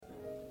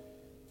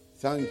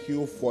Thank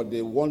you for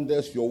the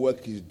wonders your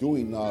work is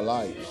doing in our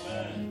lives.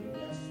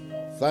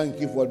 Thank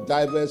you for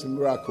diverse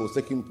miracles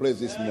taking place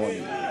this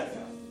morning.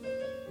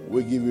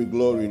 We give you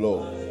glory,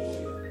 Lord.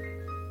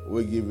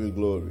 We give you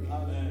glory.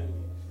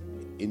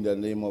 In the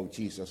name of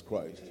Jesus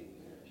Christ.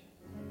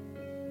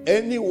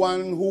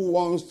 Anyone who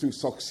wants to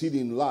succeed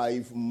in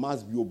life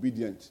must be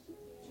obedient.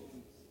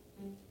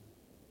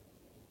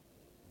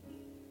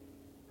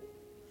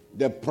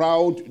 The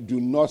proud do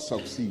not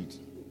succeed.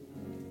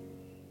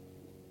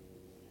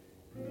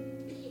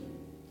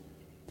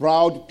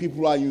 Proud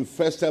people are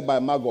infested by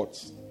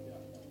maggots.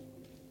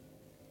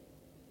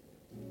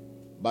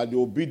 But the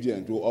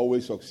obedient will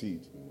always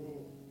succeed.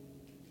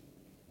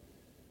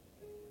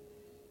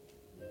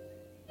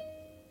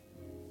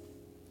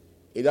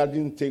 It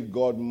doesn't take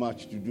God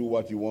much to do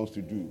what he wants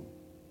to do.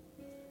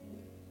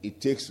 It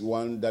takes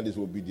one that is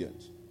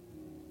obedient.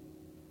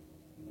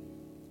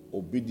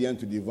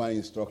 Obedient to divine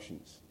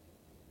instructions.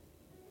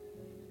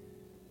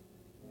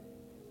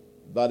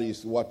 That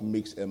is what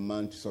makes a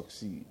man to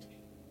succeed.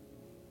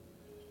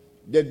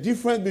 The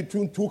difference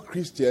between two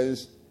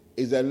Christians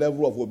is a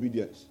level of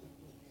obedience.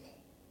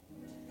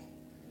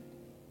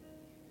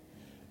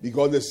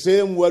 Because the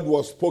same word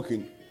was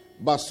spoken,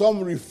 but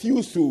some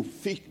refuse to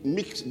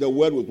mix the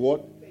word with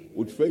what?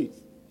 With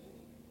faith.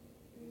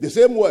 The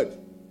same word,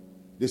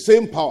 the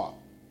same power.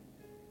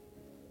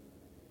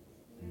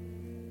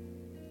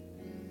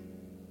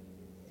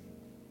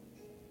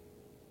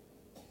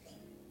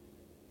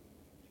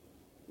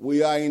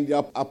 We are in the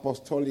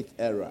apostolic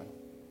era.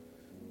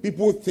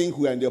 People think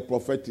we are in the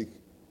prophetic.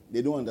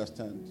 They don't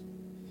understand.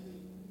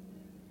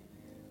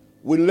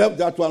 We left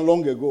that one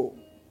long ago.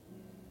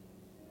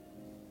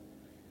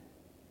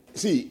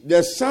 See,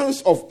 the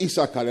sons of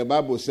Issachar, the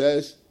Bible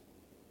says,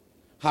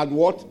 had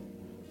what?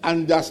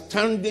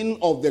 Understanding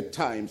of the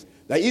times.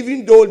 That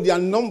even though their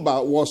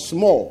number was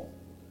small,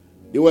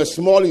 they were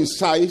small in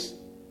size,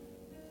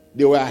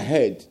 they were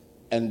ahead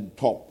and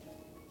top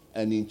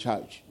and in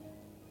charge.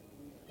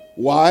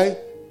 Why?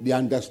 They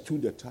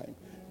understood the time.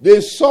 They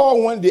saw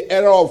when the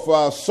era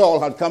of Saul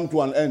had come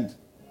to an end.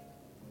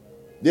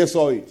 They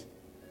saw it.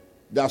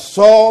 That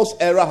Saul's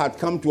era had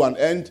come to an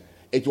end.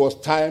 It was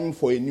time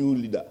for a new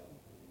leader.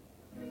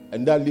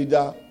 And that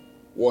leader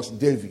was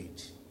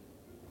David.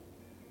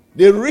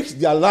 They risked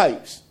their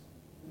lives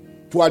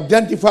to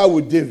identify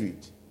with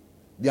David.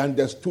 They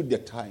understood the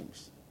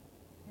times.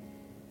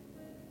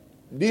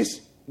 This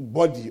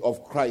body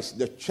of Christ,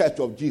 the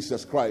church of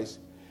Jesus Christ,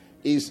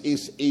 is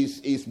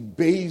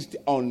based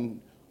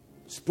on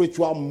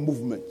spiritual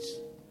movements.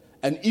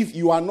 And if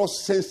you are not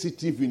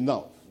sensitive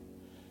enough,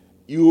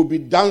 you will be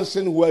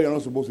dancing where you're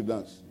not supposed to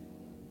dance.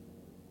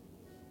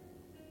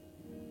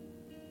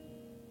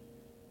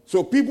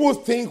 So people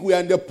think we are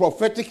in the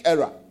prophetic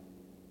era.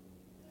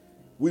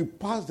 We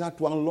passed that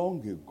one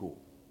long ago.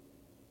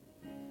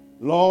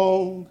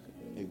 Long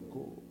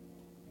ago.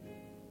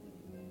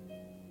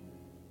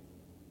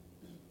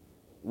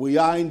 We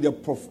are in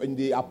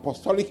the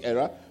apostolic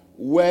era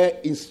where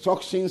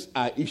instructions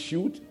are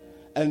issued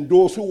and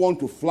those who want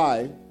to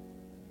fly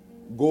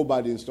go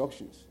by the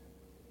instructions.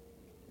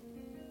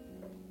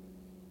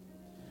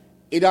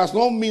 It does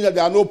not mean that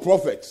there are no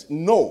prophets.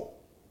 No.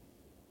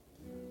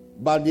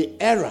 But the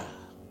era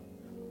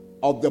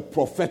of the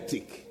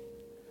prophetic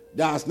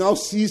that has now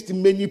seized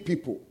many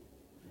people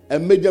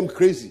and made them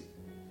crazy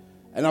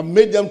and have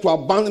made them to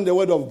abandon the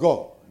word of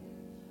God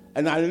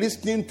and are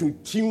listening to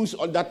tunes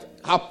that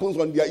happens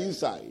on their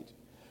inside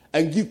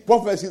and give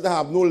prophecies that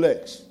have no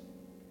legs.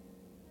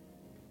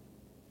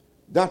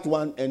 That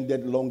one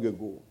ended long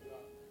ago.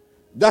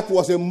 That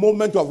was a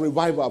moment of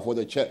revival for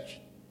the church.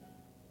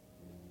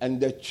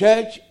 And the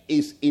church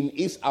is in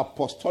its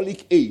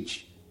apostolic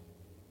age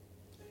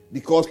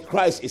because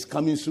Christ is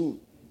coming soon.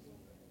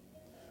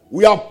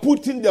 We are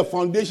putting the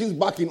foundations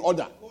back in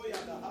order.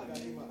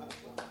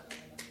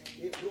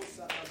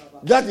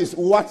 That is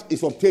what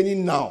is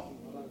obtaining now.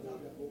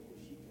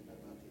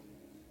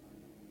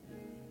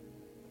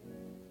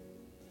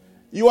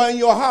 You are in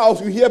your house,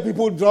 you hear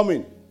people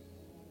drumming.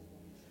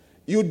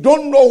 You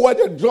don't know where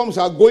the drums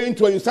are going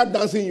to and you start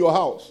dancing in your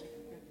house.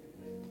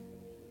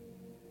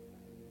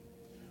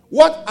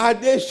 What are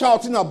they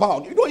shouting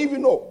about? You don't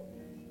even know.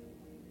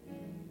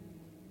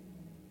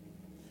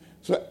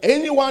 So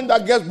anyone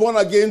that gets born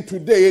again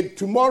today,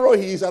 tomorrow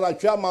he is at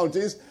Achia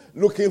Mountains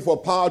looking for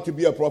power to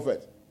be a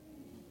prophet.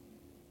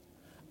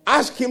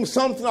 Ask him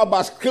something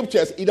about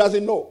scriptures, he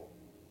doesn't know.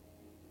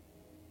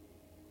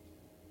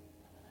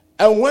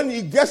 And when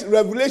he gets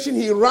revelation,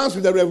 he runs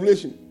with the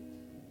revelation.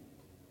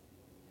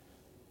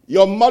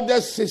 Your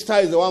mother's sister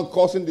is the one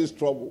causing this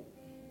trouble.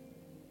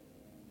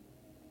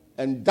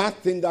 And that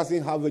thing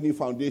doesn't have any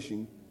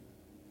foundation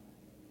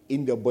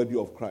in the body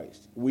of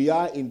Christ. We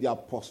are in the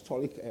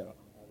apostolic era.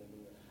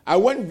 I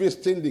went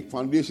visiting the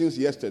foundations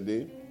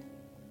yesterday.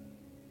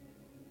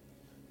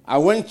 I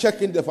went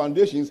checking the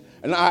foundations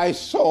and I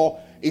saw,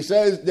 it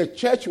says the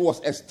church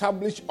was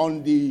established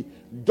on the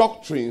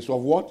doctrines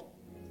of what?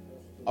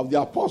 Of the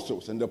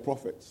apostles and the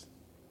prophets.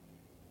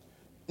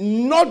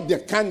 Not the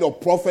kind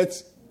of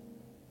prophets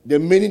the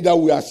many that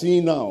we are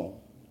seeing now.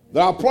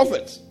 There are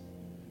prophets.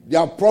 There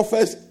are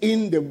prophets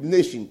in the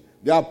nation.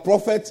 There are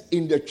prophets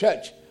in the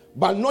church,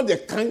 but not the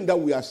kind that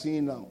we are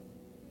seeing now.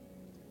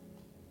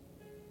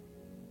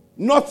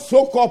 Not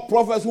so-called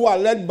prophets who are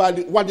led by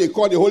what they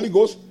call the Holy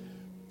Ghost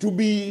to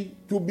be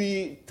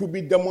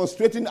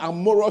demonstrating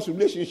amorous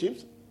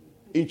relationships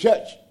in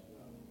church.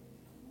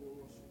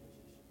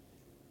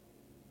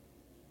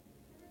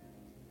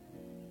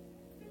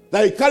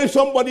 That you carry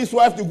somebody's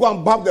wife to go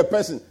and bab the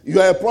person. You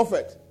are a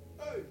prophet.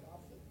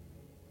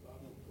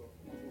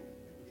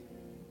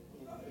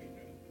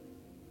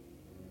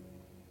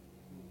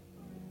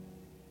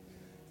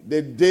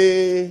 The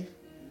day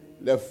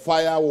the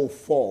fire will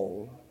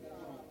fall,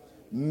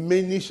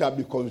 many shall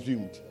be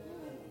consumed.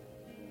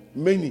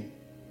 Many.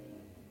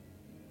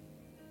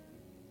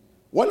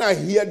 When I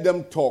hear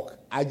them talk,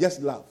 I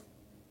just laugh.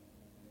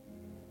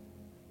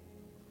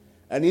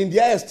 And in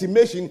their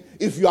estimation,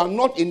 if you are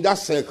not in that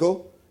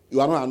circle, you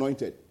are not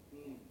anointed.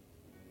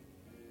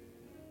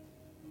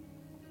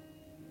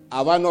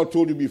 Have I not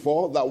told you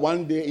before that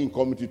one day in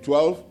Community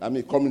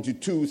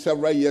 2,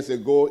 several years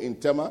ago in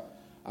Tema,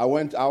 I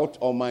went out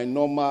on my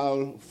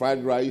normal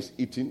fried rice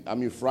eating,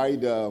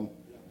 fried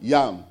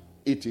yam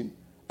eating,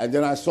 and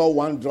then I saw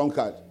one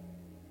drunkard.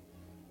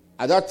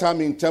 At that time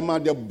in Tema,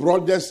 the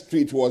broadest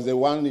street was the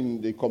one in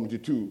the Community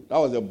 2. That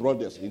was the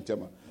broadest in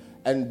Tema.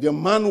 And the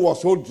man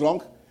was so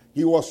drunk,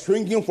 he was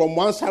swinging from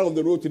one side of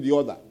the road to the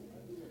other.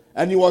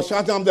 And he was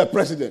shouting, "I'm the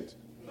president."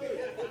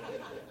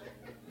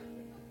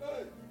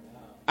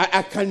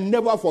 I can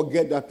never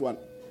forget that one.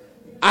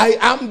 I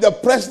am the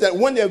president.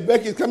 When the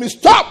vehicle is coming,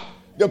 stop!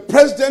 The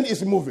president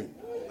is moving.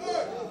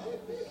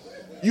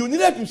 You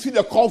needed to see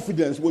the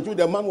confidence with which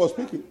the man was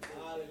speaking.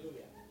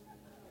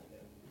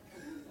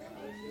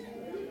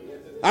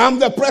 I'm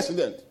the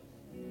president.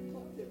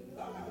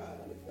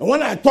 And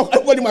when I talk,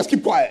 everybody must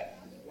keep quiet.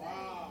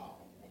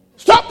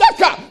 Stop that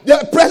car!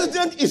 The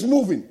president is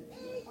moving.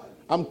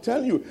 I'm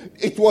telling you,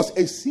 it was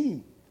a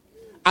scene.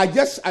 I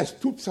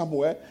stood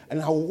somewhere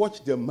and I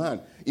watched the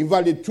man. In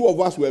fact, the two of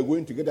us were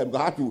going together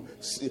because I had to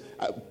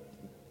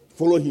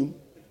follow him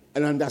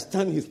and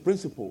understand his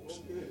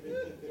principles.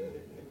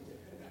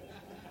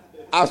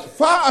 As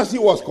far as he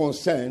was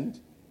concerned,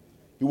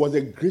 he was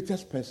the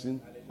greatest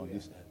person on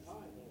this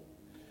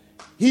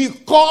earth. He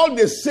called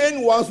the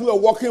sane ones who were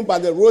walking by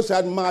the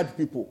roadside mad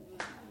people.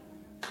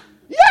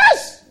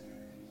 Yes!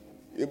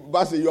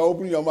 Pastor, you are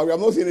opening your mouth. I'm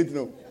not saying it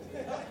now.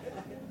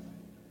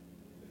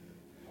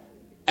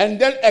 And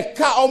then a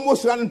car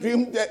almost ran into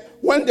him.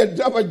 When the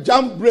driver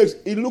jumped brakes,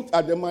 he looked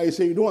at the man and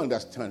said, "You don't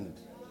understand.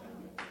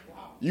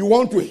 You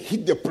want to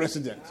hit the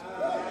president."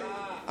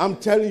 I'm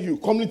telling you,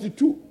 Community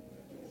 2.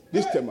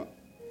 This Tema.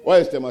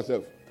 Where is Tema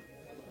self?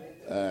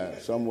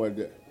 Somewhere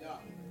there.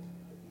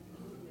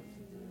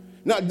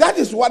 Now, that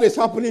is what is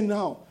happening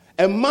now.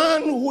 A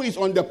man who is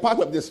on the path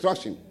of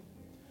destruction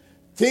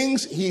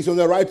thinks he is on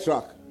the right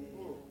track.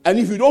 And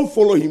if you don't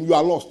follow him, you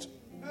are lost.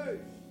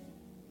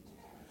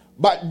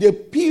 But the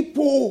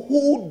people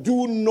who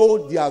do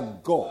know their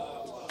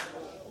God,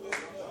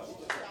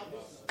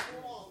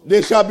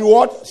 they shall be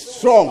what?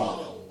 Strong.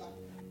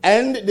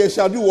 And they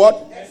shall do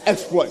what?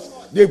 Exploits.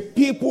 The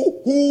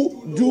people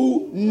who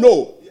do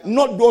know.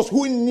 Not those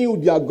who knew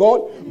their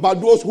God,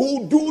 but those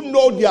who do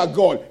know their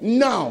God.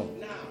 Now.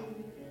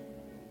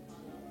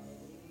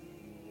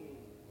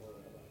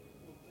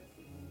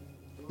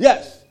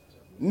 Yes.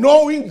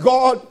 Knowing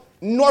God,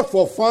 not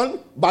for fun,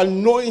 but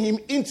knowing him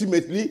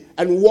intimately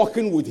and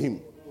walking with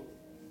him.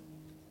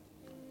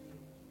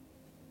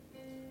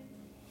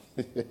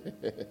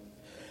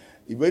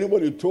 If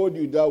anybody told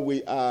you that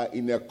we are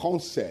in a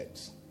concert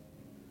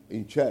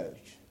in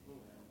church,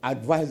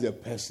 advise the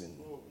person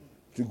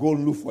to go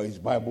look for his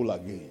Bible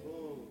again.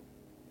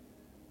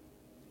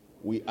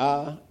 We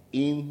are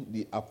in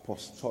the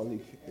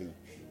apostolic age.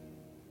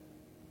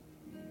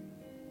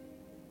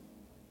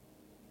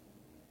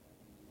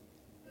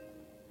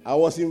 I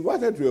was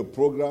invited to a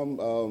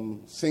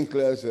program,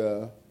 Sinclair's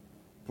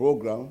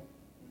program,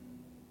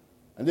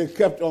 and they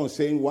kept on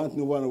saying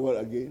one word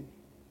again.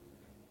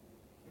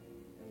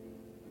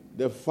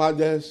 The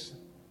fathers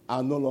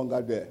are no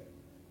longer there.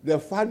 The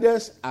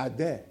fathers are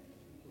there,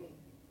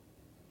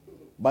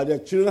 but the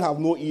children have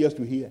no ears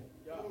to hear.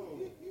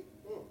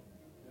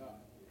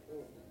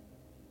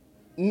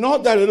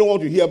 Not that they don't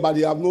want to hear, but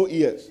they have no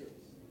ears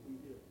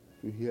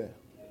to hear.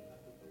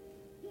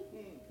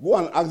 Go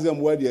and ask them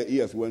where their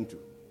ears went to.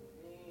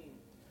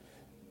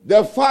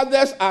 The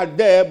fathers are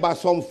there, but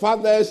some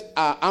fathers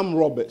are armed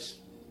robbers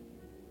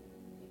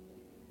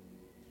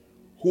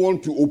who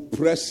want to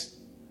oppress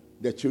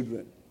the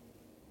children.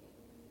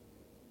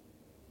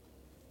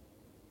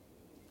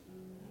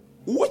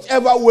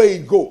 Whichever way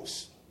it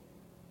goes,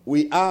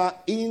 we are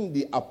in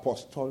the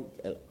apostolic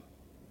era.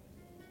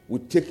 We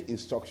take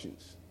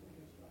instructions.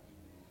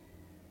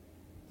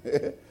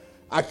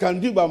 I can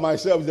do by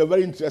myself. It's a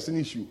very interesting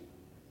issue.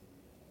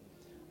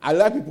 I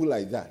like people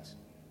like that.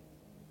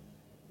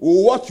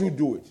 We'll watch you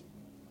do it.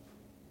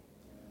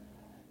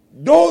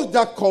 Those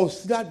that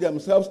consider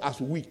themselves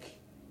as weak,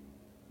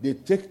 They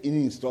take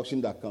any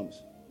instruction that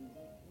comes.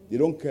 They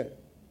don't care.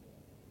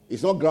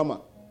 It's not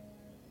grammar.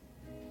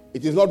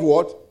 It is not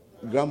what?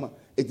 Grammar.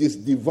 It is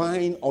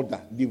divine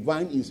order,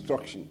 divine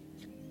instruction.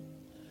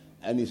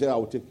 And he said, I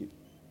will take it.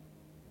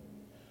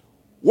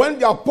 When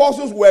the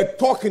apostles were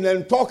talking,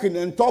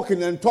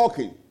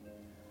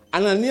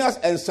 Ananias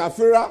and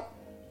Sapphira,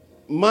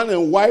 man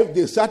and wife,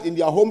 they sat in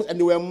their homes and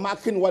they were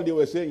marking what they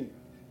were saying.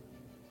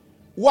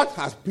 What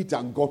has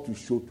Peter got to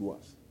show to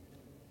us?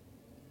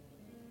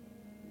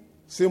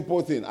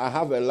 Simple thing. I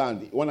have a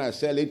land. When I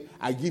sell it,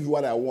 I give you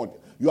what I want.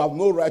 You have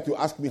no right to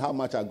ask me how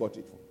much I got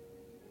it for.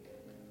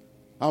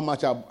 How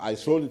much I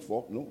sold it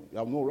for? No, you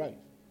have no right.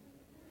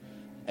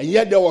 And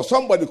yet there was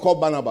somebody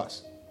called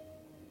Barnabas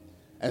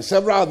and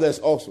several others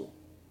also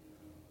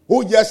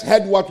who just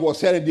heard what was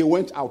said and they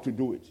went out to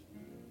do it.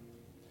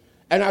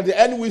 And at the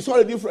end we saw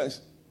the difference.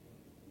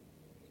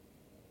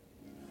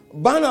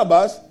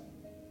 Barnabas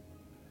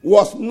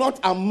was not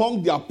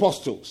among the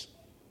apostles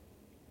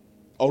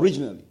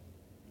originally.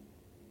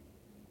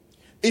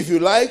 If you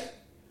like,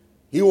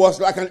 he was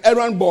like an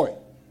errand boy,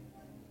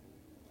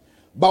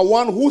 but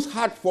one whose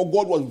heart for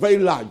God was very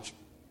large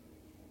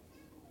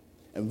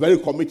and very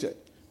committed.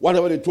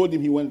 Whatever they told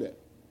him, he went there.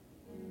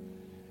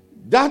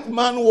 That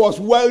man was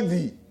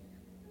wealthy,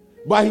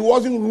 but he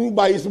wasn't ruled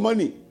by his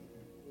money.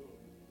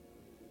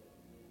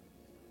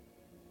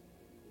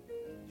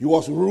 He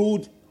was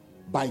ruled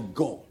by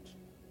God.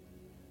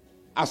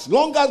 As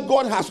long as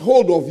God has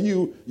hold of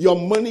you, your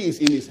money is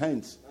in his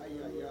hands.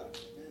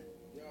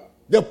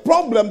 The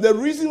problem, the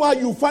reason why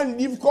you find it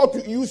difficult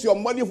to use your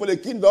money for the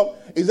kingdom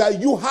is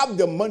that you have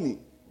the money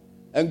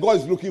and God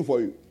is looking for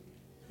you.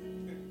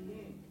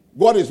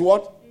 God is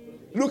what?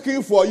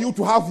 Looking for you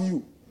to have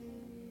you.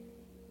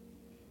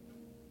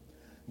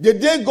 The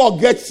day God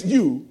gets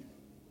you,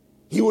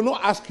 he will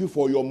not ask you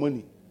for your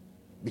money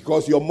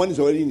because your money is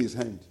already in his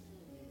hand.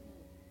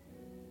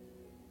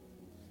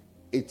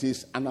 It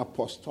is an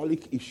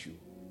apostolic issue.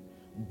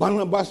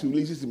 Barnabas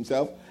releases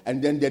himself, and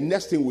then the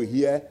next thing we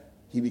hear,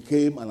 he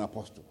became an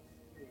apostle.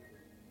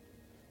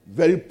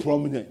 Very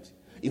prominent.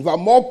 In fact,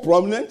 more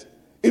prominent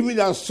even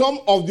than some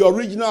of the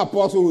original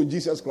apostles of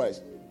Jesus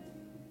Christ.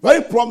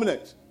 Very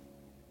prominent.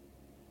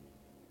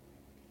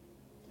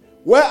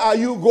 Where are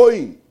you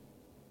going?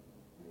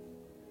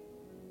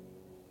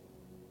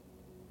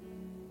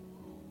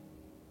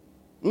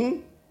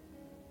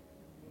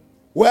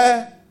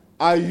 Where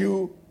are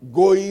you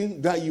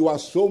going that you are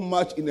so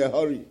much in a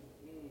hurry?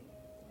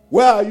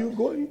 Where are you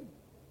going?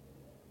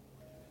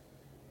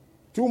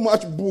 Too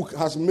much book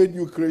has made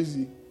you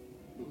crazy.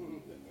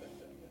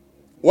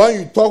 When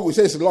you talk, we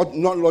say it's not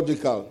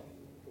logical.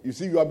 You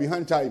see, you are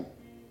behind time.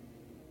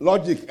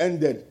 Logic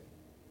ended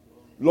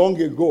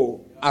long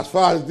ago. As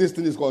far as this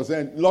thing is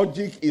concerned,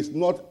 logic is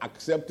not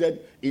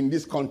accepted in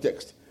this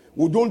context.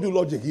 We don't do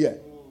logic here.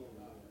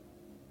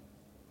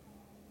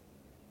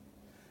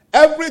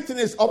 Everything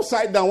is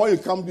upside down when you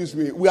come this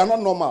way. We are not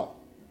normal.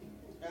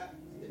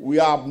 We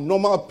are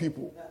abnormal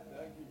people.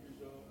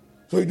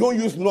 So you don't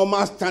use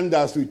normal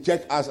standards to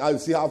check us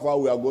and see how far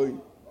we are going.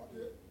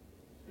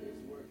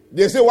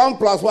 They say 1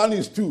 + 1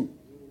 is 2.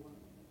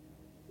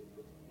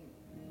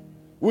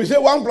 We say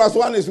 1 +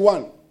 1 is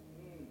 1.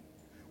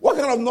 What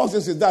kind of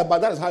nonsense is that?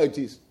 But that is how it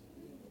is.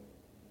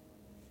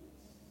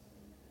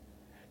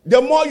 The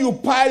more you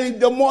pile it,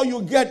 the more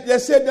you get. They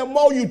say the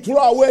more you throw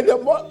away, the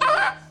more.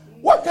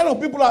 What kind of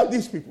people are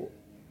these people?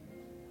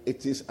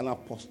 It is an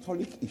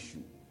apostolic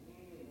issue.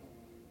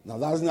 Now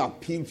that doesn't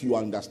appeal to your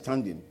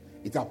understanding.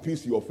 It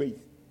appeals to your faith.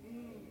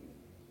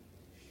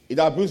 It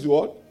appeals to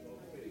what?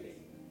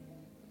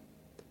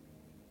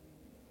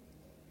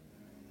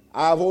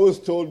 I have always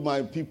told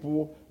my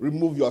people,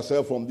 remove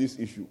yourself from this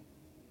issue.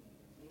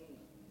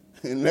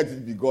 And let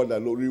it be God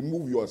alone.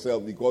 Remove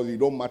yourself because you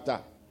don't matter.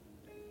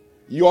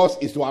 Yours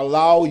is to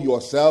allow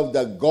yourself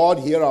that God,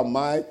 here am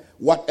I.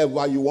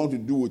 Whatever you want to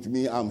do with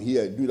me, I'm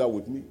here. Do that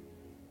with me.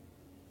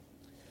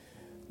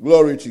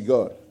 Glory to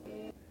God.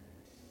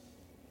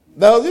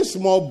 There was this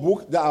small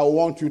book that I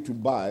want you to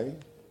buy.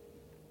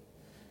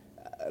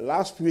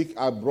 Last week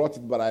I brought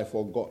it, but I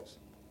forgot.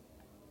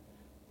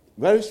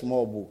 Very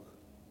small book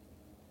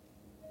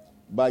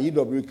by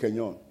E.W.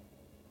 Kenyon.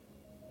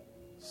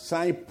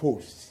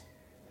 Signposts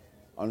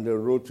on the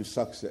road to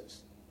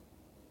success.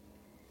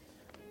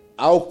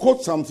 I'll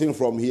quote something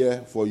from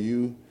here for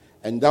you,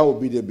 and that will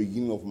be the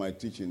beginning of my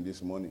teaching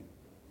this morning.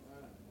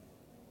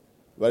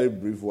 Very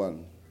brief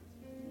one.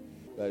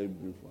 Very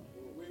brief one.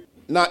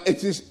 Now,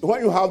 it is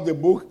when you have the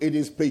book, it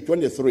is page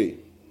 23.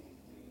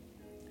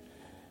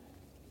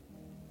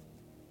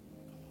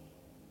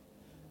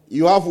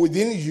 You have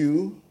within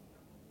you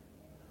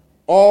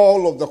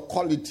all of the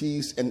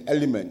qualities and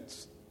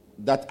elements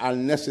that are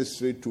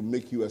necessary to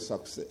make you a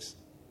success.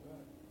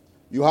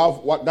 You have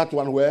what that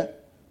one where?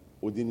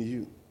 Within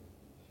you.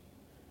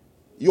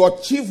 Your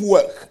chief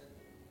work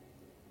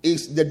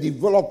is the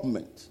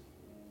development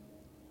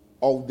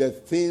of the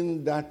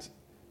thing that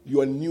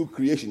your new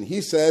creation.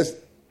 He says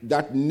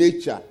that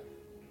nature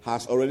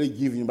has already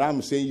given you, but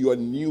I'm saying your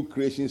new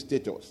creation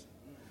status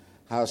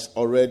has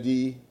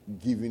already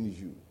given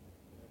you.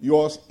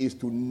 Yours is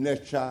to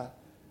nurture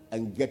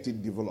and get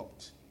it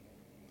developed.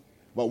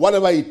 But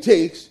whatever it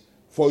takes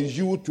for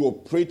you to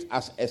operate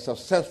as a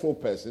successful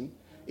person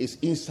is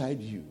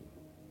inside you.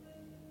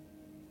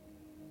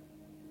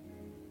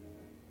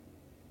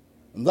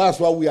 And that's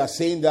why we are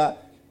saying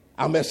that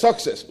I'm a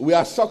success. We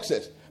are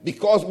success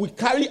because we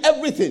carry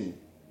everything.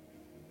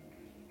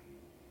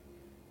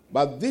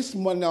 But this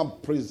morning I'm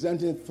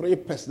presenting 3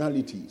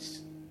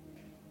 personalities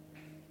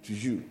to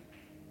you,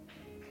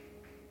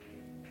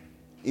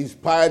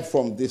 inspired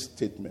from this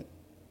statement.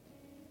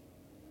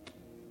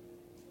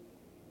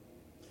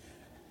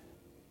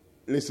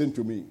 Listen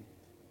to me.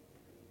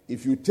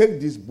 If you take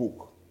this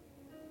book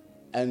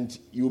and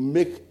you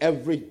make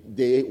every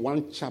day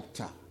one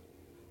chapter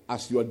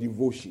as your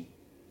devotion,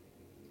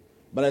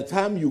 by the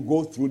time you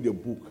go through the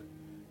book,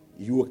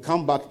 you will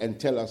come back and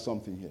tell us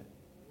something here.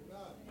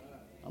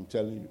 I'm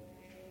telling you.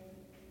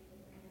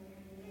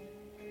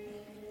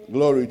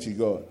 Glory to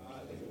God.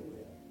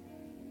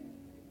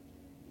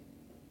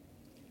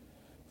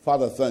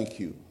 Father, thank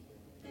you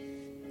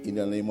in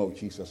the name of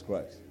Jesus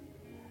Christ.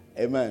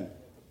 Amen.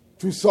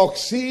 To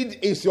succeed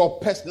is your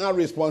personal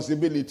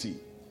responsibility.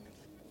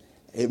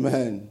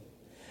 Amen.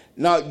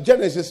 Now,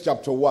 Genesis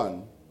chapter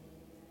 1,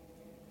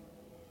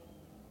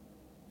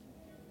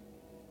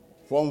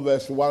 from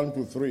verse 1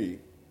 to 3,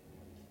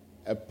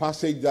 a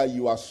passage that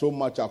you are so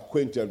much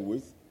acquainted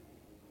with.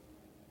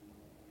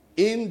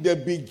 In the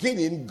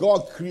beginning,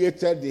 God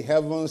created the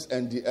heavens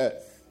and the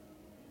earth.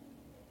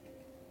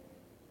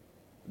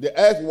 The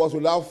earth was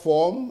without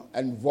form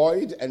and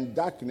void, and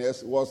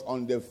darkness was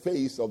on the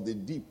face of the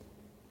deep.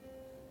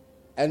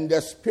 And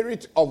the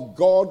Spirit of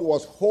God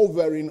was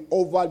hovering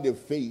over the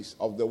face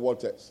of the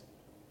waters.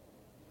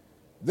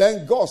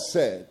 Then God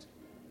said,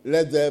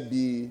 "Let there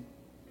be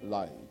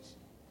light."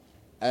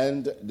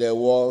 And there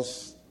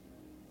was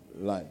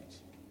light.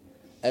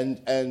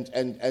 And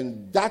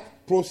that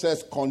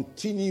process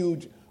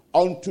continued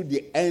unto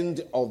the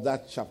end of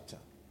that chapter.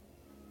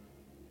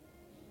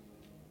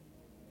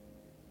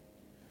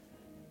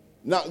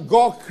 Now,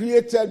 God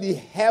created the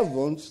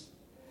heavens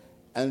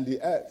and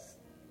the earth.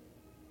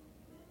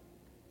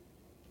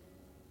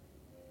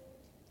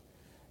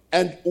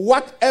 And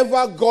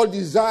whatever God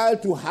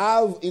desired to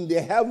have in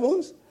the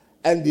heavens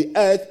and the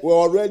earth were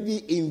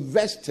already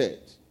invested.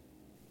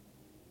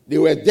 They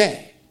were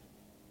there.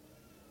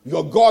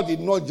 Your God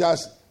did not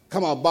just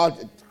come about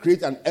and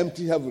create an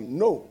empty heaven.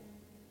 No.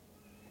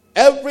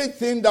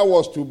 Everything that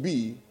was to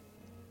be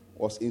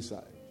was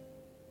inside.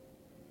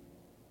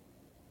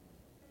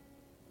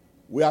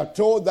 We are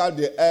told that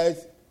the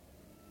earth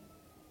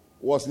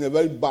was in a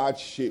very bad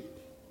shape.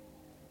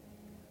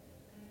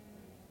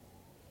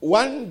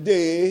 One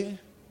day,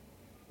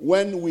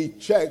 when we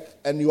check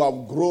and you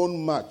have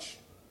grown much,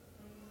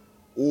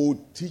 we'll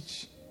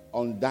teach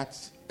on that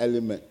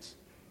element.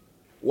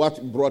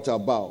 What brought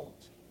about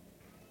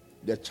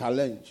the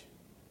challenge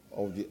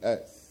of the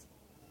earth.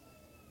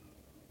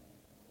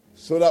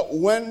 So that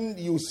when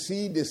you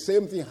see the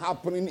same thing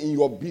happening in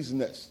your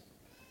business,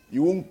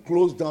 you won't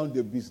close down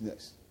the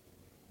business.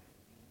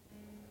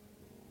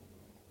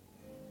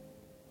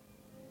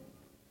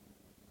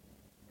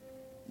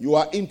 You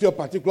are into a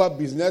particular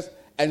business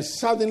and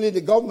suddenly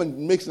the government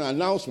makes an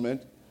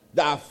announcement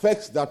that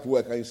affects that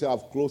work and you say,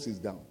 I've closed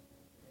it down.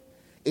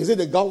 Is it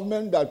the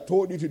government that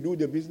told you to do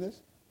the business?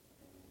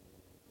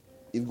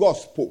 If God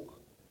spoke,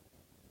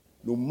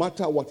 no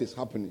matter what is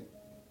happening,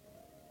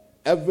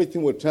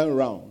 everything will turn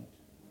around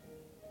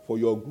for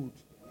your good.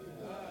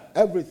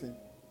 Everything.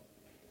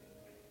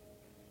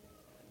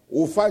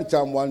 We'll find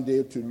time one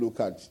day to look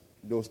at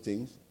those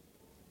things.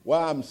 What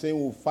I'm saying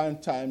we'll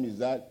find time is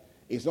that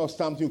it's not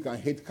something you can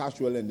hit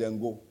casual and then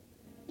go.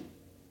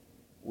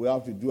 We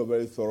have to do a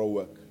very thorough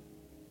work.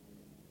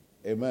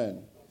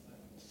 Amen.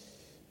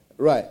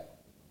 Right.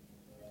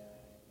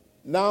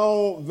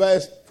 Now,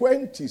 verse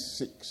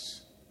 26.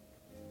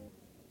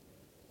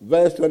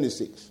 Verse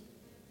 26.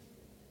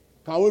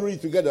 Can we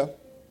read together?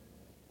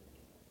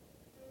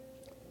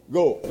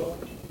 Go.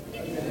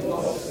 And the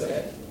Lord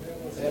said,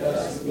 "Let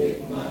us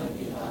make man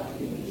in our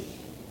image,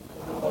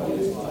 according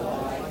to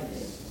our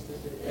likeness.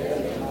 Let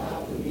them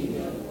have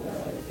dominion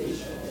over the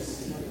fish of the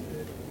sea,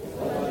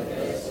 over the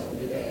birds of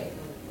the air,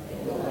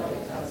 and over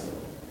the cattle,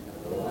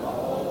 over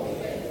all the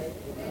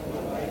earth, and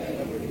over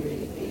every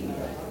living thing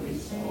that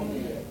creeps on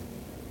the earth."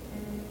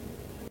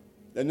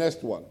 The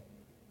next one.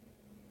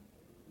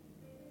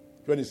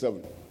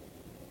 27.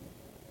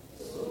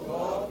 So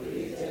God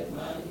created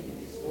man in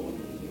his own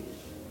image.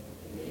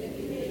 In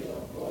the image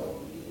of God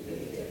he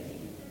created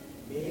him.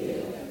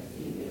 Male and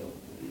female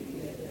he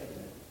created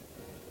them.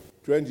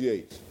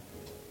 28.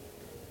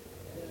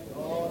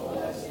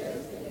 God said,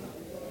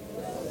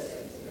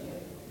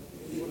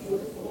 "Be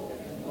fruitful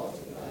and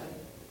multiply,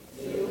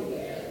 fill the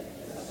earth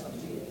and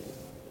subdue it.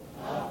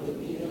 Have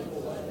dominion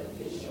over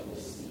the fish of the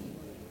sea,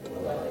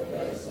 over the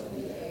birds of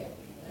the air,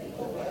 and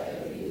over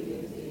every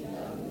living thing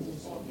that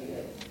moves on the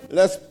earth."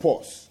 Let's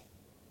pause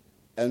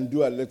and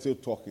do a little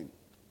talking.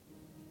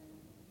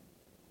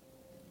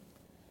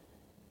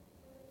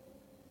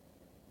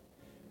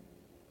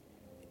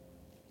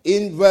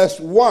 In verse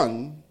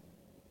 1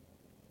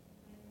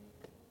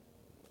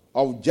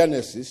 of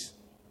Genesis,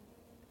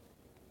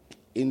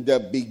 in the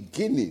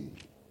beginning,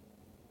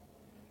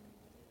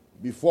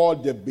 before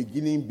the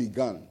beginning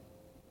began,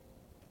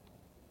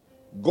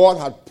 God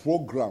had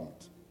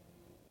programmed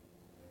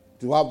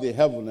to have the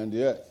heaven and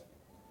the earth.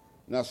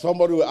 Now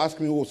somebody will ask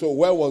me, so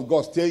where was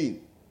God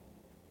staying?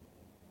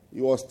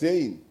 He was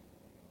staying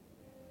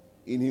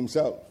in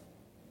himself.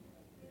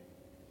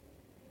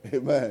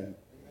 Amen.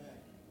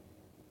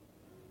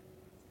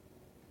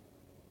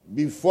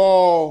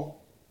 Before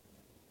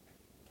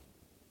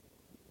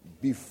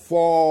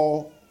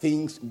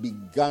things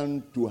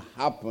began to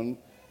happen,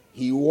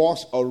 he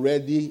was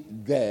already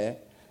there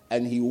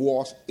and he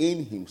was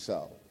in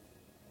himself.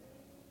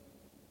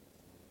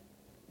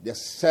 The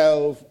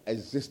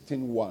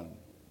self-existing one.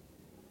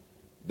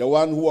 The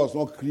one who was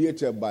not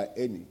created by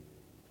any,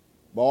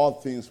 but all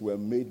things were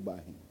made by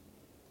him.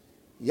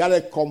 He had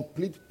a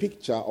complete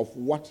picture of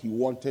what he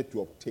wanted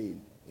to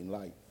obtain in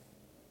life.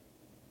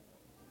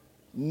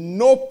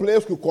 No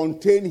place could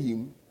contain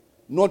him,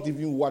 not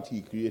even what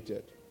he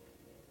created.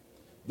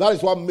 That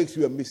is what makes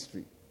you a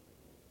mystery.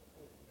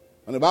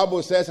 And the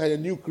Bible says, as a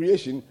new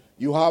creation,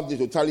 you have the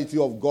totality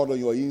of God on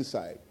your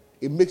inside.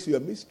 It makes you a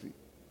mystery.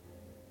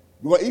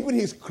 Because even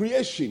his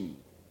creation,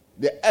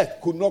 the earth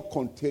could not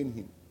contain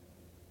him.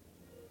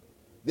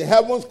 The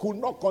heavens could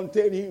not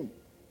contain him.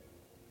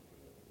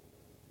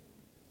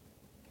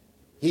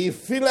 He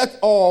filleth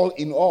all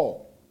in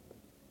all.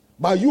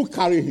 But you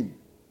carry him.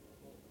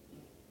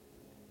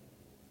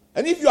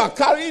 And if you are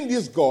carrying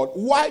this God,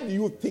 why do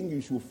you think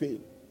you should fail?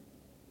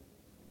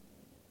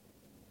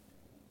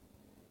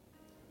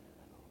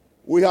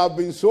 We have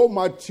been so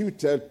much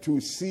tutored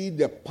to see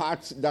the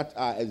parts that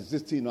are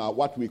existing in our,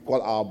 what we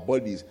call our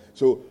bodies.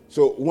 So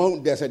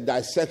when there's a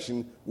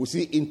dissection, we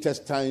see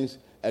intestines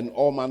and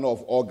all manner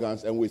of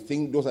organs, and we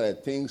think those are the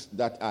things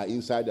that are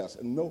inside us.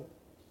 No.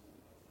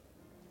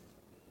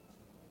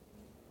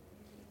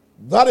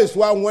 That is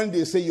why when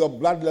they say your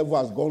blood level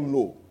has gone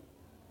low,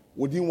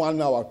 within 1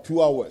 hour,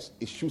 2 hours,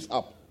 it shoots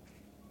up.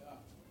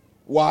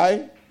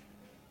 Why?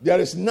 There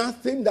is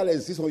nothing that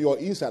exists on your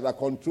inside that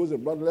controls the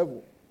blood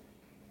level.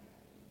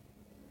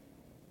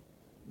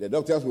 The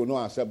doctors will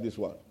not accept this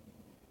one.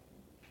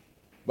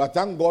 But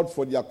thank God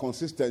for their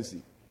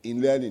consistency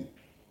in learning.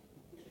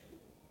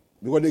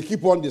 Because they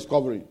keep on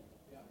discovering.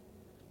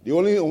 The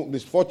only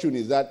misfortune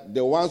is that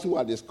the ones who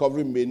are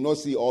discovering may not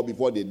see all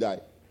before they die.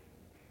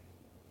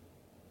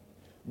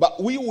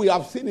 But we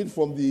have seen it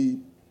from the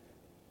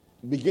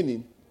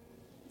beginning,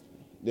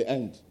 the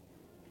end.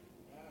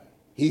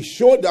 He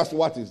showed us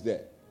what is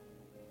there.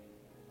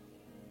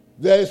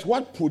 There is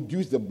what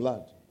produced the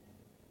blood.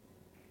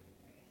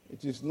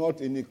 It is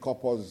not any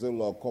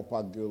corpuscle or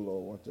copper gill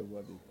or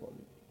whatever they call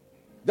it.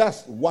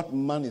 That's what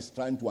man is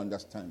trying to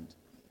understand.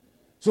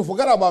 So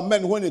forget about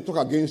men when they talk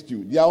against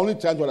you. They are only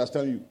trying to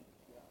understand you.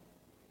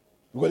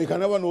 Because they can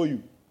never know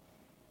you.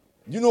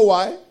 Do you know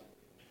why?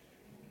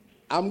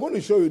 I'm going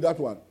to show you that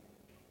one.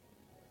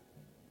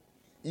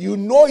 You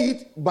know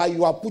it, but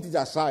you have put it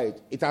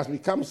aside. It has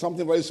become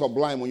something very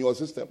sublime on your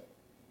system.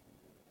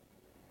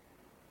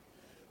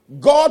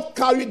 God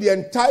carried the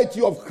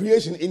entirety of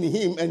creation in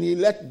him and he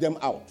let them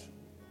out.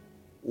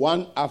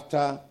 One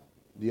after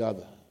the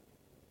other.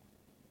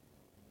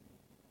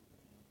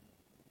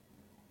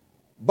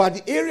 But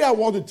the area I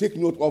want to take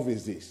note of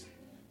is this.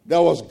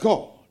 There was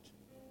God.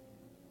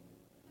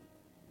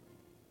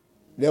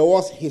 There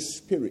was his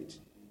spirit.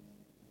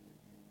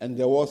 And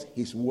there was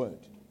his word.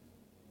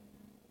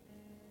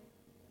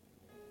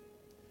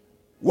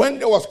 When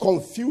there was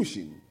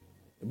confusion,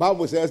 the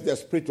Bible says the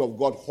Spirit of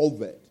God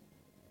hovered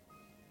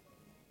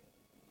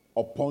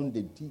upon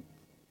the deep.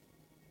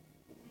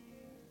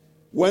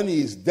 When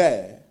he is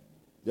there,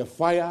 the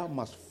fire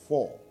must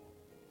fall.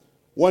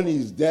 When he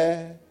is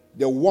there,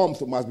 the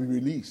warmth must be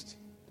released.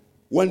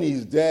 When he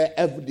is there,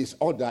 every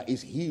disorder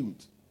is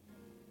healed.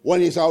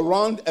 When he's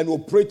around and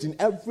operating,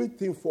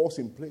 everything falls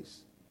in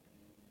place.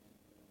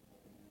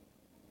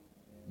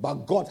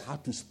 But God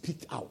had to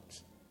speak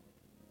out.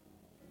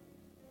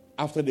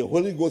 After the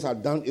Holy Ghost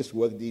had done its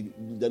work,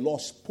 the Lord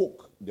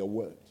spoke the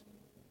word.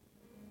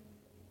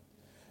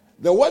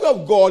 The word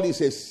of God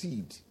is a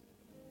seed.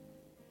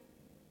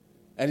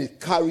 And it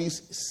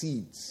carries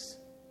seeds.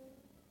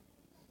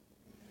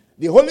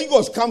 The Holy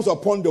Ghost comes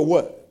upon the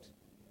word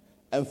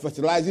and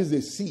fertilizes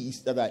the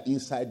seeds that are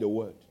inside the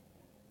word.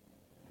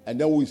 And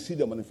then we see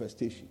the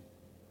manifestation.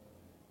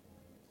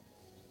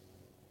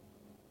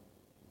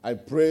 I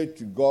pray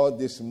to God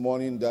this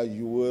morning that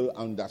you will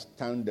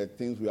understand the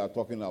things we are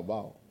talking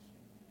about.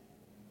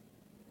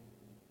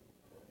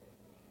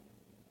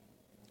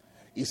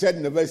 He said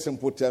in a very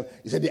simple term,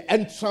 he said the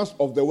entrance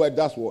of the word,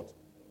 that's what?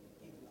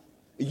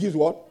 It gives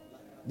what?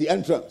 The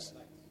entrance.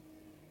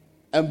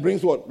 And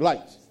brings what?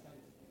 Light.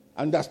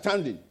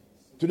 Understanding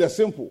to the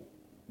simple.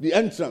 The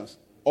entrance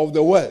of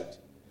the word.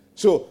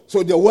 So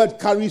the word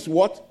carries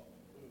what?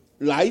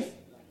 Life.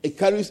 It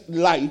carries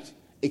light.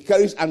 It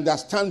carries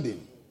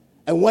understanding.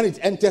 And when it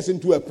enters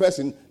into a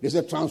person, there's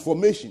a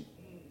transformation.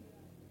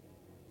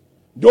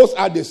 Those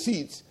are the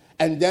seeds.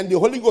 And then the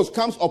Holy Ghost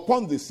comes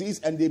upon the seeds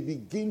and they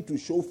begin to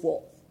show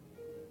forth.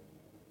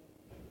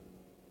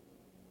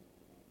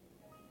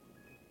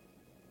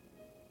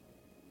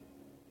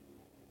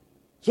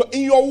 So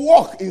in your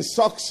walk in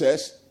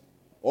success,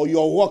 or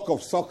your walk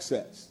of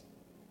success,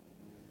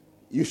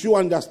 you should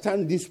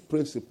understand these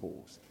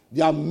principles.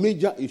 They are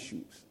major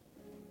issues.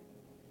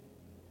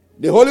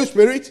 The Holy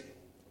Spirit,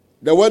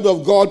 the Word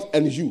of God,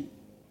 and you.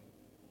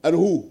 And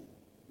who?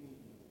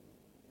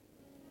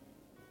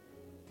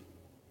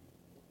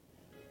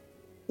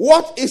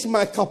 What is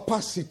my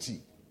capacity?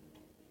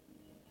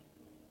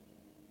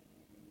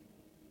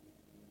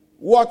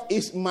 What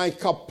is my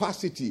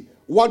capacity?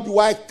 What do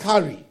I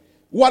carry?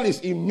 What is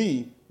in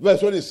me?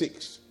 Verse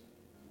 26.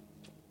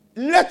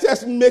 Let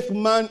us make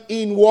man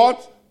in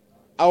what?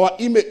 Our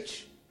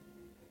image.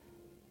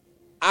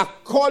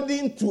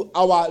 According to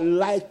our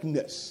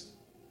likeness.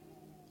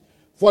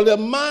 For the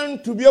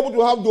man to be able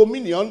to have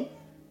dominion,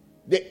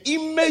 the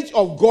image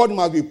of God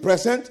must be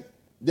present.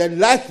 The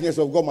likeness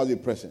of God must be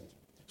present.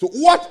 So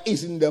what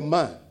is in the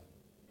man?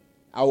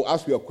 I will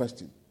ask you a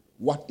question.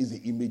 What is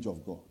the image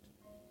of God?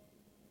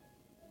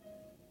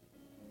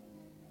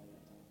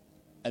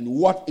 And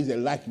what is the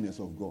likeness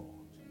of God?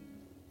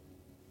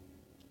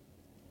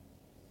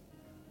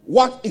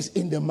 What is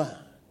in the man?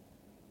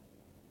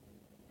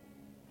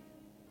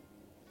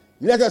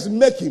 Let us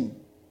make him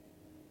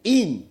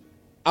in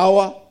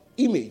our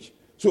image.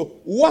 So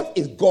what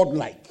is God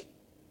like?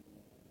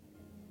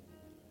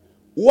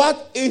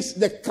 What is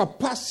the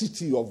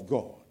capacity of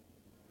God?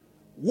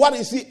 What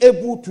is he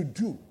able to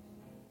do?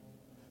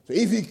 So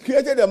if he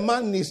created a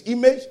man in his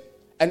image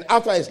and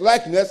after his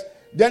likeness,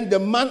 then the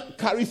man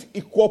carries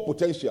equal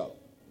potential.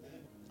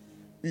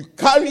 You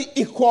carry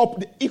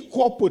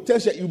equal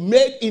potential. You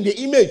made in the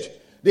image.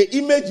 The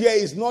image here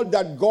is not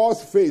that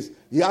God's face.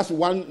 He has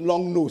one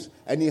long nose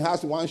and he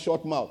has one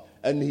short mouth.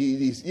 And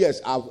his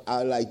ears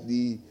are like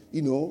the,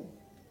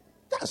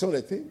 that's not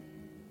the thing.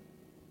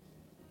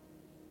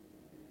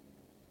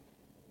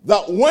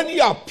 That when he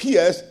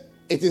appears,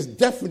 it is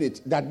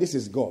definite that this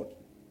is God.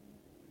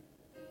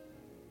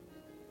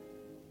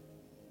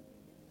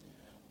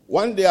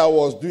 One day I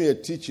was doing a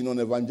teaching on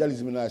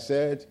evangelism and I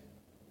said,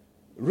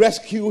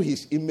 rescue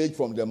his image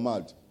from the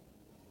mud.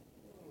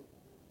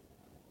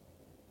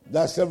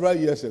 That's several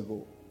years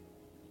ago.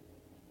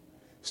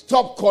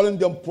 Stop calling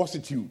them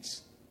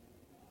prostitutes.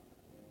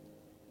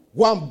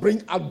 Go and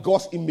bring out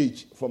God's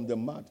image from the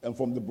mud and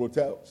from the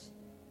brothels.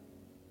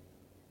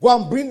 Go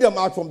and bring them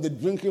out from the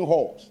drinking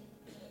halls.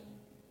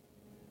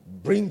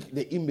 Bring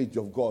the image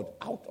of God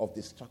out of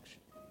destruction.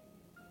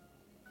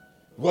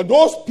 Because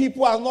those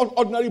people are not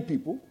ordinary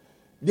people.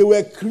 They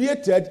were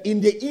created in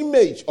the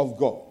image of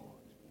God.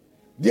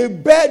 They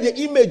bear the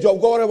image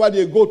of God wherever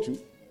they go to.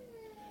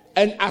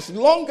 And as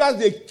long as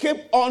they keep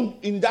on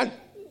in that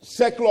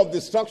circle of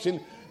destruction,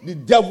 the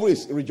devil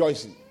is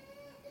rejoicing.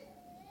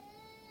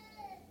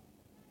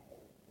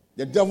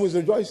 The devil is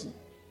rejoicing.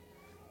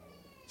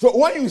 So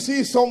when you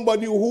see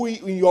somebody who,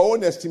 in your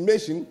own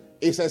estimation,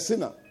 is a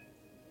sinner,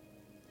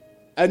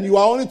 and you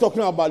are only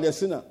talking about the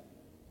sinner,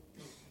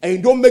 and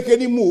you don't make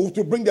any move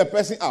to bring the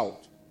person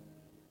out,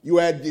 you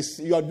are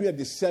doing a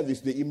disservice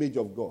to the image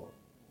of God.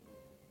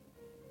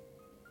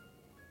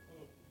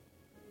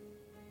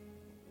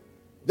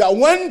 That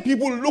when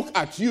people look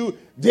at you,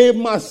 they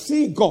must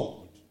see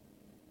God.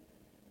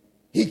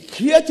 He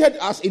created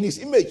us in his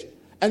image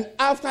and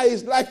after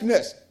his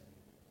likeness,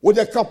 with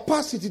the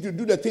capacity to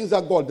do the things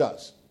that God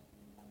does.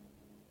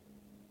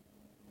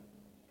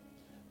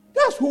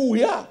 That's who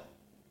we are.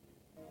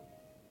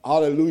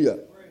 Hallelujah.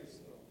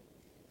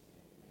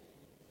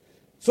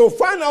 So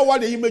find out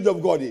what the image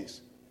of God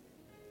is.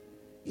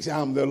 He said,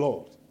 I am the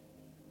Lord.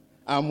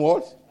 I'm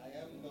what?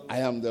 I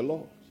am the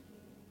Lord.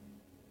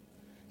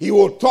 He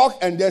will talk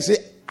and they say,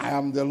 I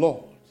am the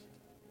Lord.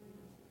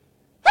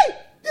 Hey,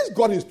 this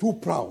God is too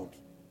proud.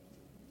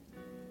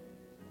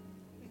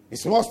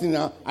 It's mostly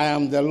now, I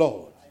am the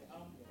Lord.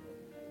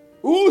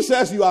 Who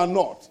says you are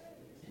not?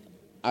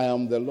 I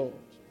am the Lord.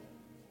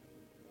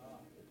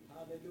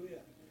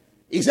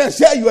 He said,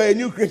 say you are a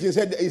new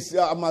creation. He said,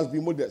 I must be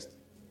modest.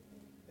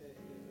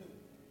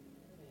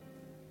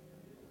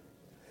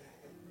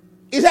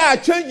 He said, I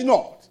change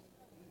not.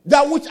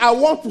 That which I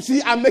want to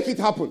see, I make it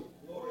happen.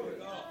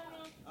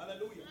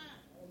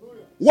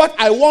 What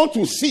I want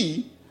to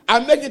see, I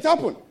make it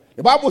happen.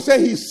 The Bible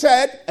says he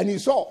said and he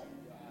saw.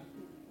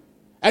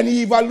 And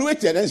he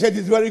evaluated and said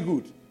it's very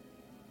good.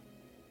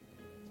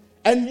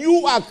 And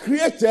you are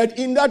created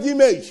in that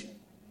image.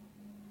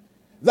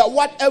 That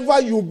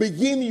whatever you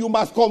begin, you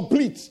must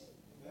complete.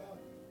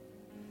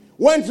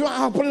 When it's not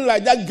happening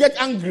like that, get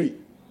angry.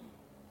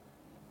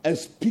 And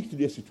speak to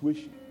the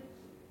situation.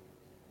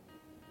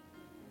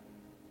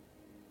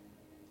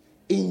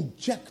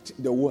 Inject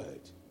the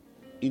word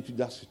into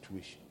that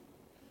situation.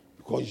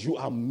 Because you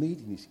are made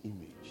in his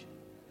image.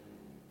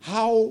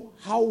 How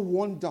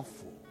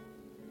wonderful.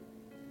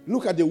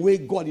 Look at the way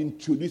God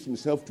introduced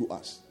himself to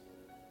us.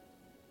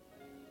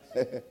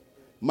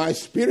 My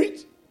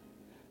spirit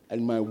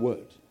and my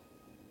word.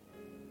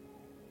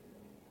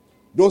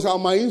 Those are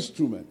my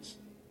instruments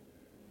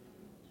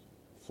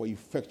for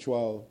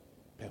effectual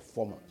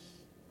performance.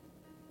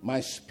 My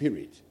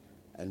spirit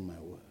and my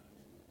word.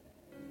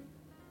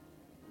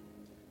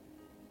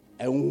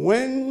 And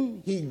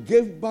when he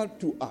gave birth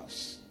to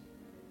us,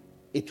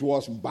 it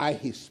was by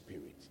his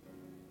spirit.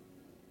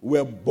 We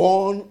were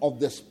born of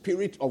the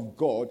Spirit of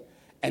God,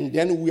 and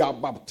then we are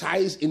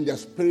baptized in the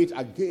Spirit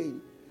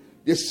again.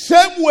 The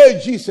same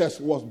way Jesus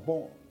was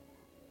born.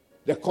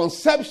 The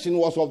conception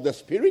was of the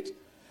Spirit,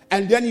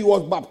 and then he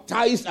was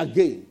baptized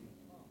again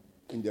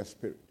in the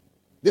Spirit.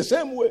 The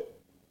same way.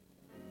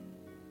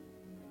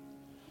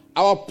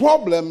 Our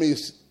problem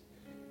is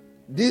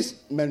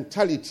this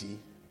mentality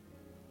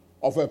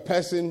of a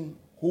person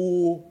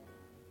who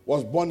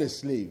was born a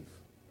slave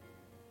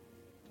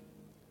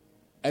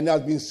and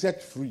has been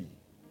set free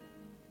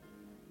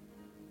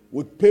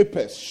with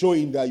papers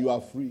showing that you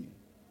are free.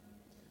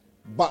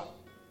 But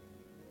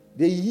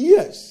the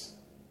years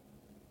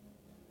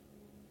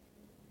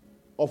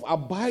of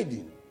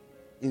abiding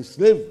in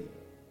slavery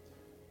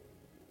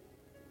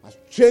has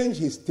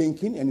changed his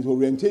thinking and his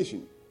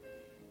orientation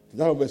to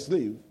that of a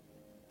slave,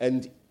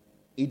 and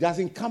he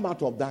doesn't come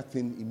out of that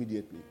thing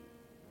immediately.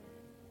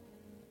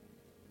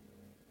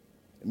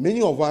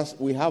 Many of us,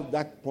 we have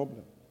that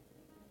problem.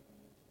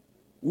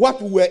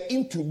 What we were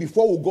into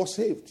before we got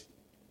saved.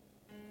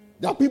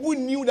 That people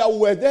knew that we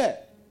were there.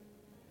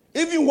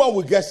 Even when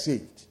we get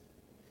saved,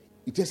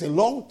 it takes a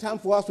long time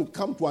for us to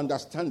come to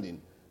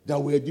understanding that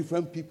we are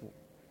different people.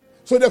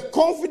 So the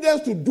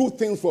confidence to do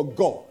things for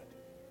God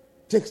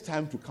takes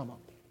time to come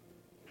up.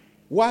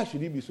 Why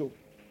should it be so?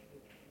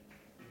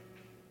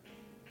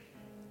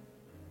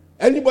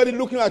 Anybody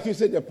looking at you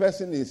say the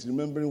person is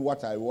remembering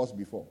what I was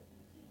before.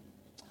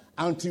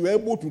 Until you're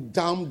able to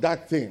damn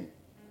that thing.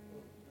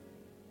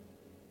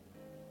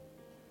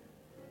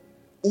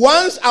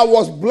 Once I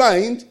was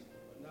blind,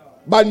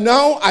 but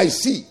now I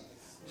see.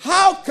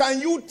 How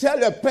can you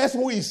tell a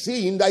person who is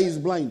seeing that he's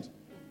blind?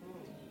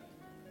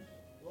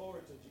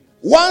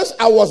 Once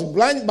I was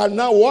blind, but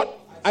now what?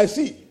 I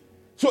see.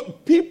 So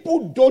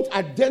people don't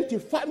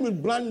identify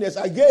with blindness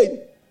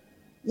again.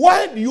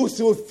 Why do you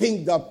still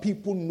think that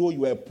people know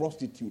you are a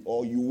prostitute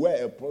or you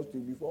were a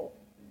prostitute before?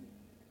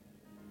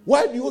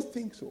 Why do you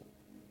think so?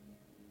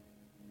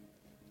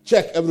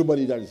 Check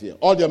everybody that is here.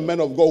 All the men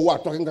of God who are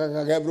talking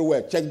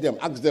everywhere, check them.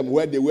 Ask them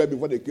where they were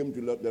before they came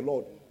to the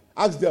Lord.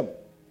 Ask them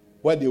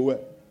where they were.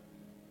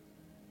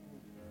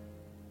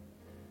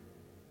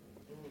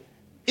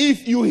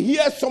 If you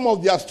hear some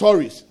of their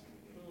stories,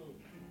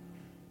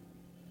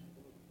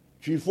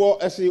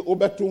 before I say,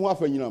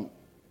 Obetu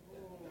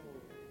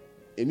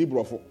any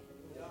brofo.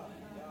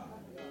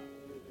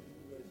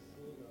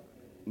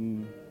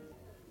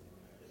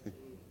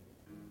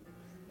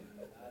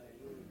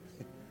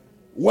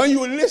 When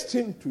you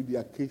listen to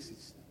their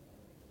cases,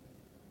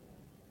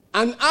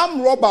 an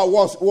armed robber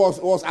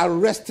was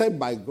arrested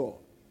by God.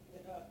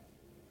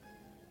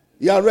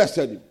 He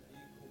arrested him.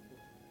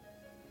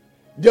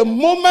 The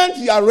moment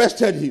he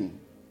arrested him,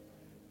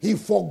 he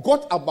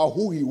forgot about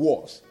who he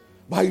was.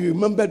 But he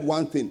remembered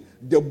one thing,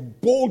 the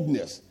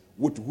boldness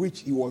with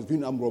which he was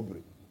doing armed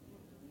robbery.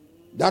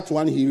 That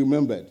one he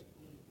remembered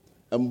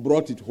and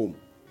brought it home.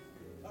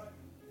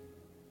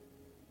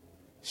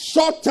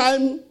 Short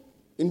time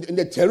in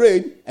the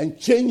terrain and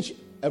changed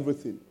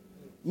everything.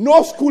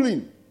 No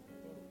schooling.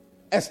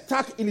 A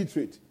stark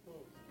illiterate.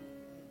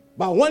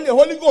 But when the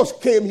Holy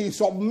Ghost came, he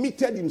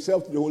submitted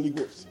himself to the Holy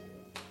Ghost.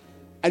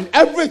 And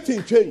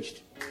everything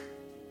changed.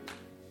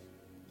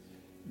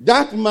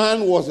 That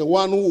man was the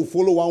one who would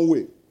follow one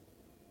way.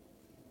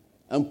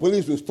 And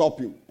police will stop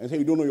him and say,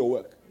 you don't know your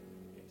work.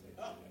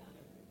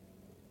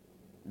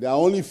 There are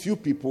only few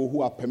people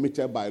who are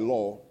permitted by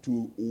law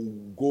to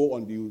go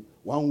on the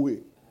one way.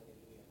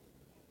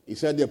 He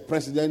said the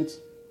president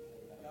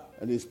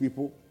and his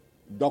people,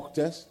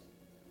 doctors,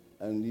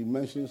 and he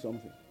mentioned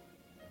something.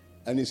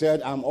 And he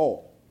said, I'm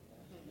all.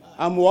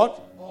 I'm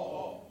what?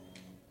 All.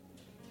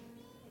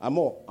 I'm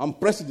all. I'm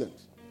president.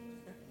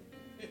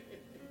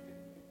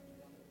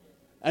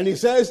 And he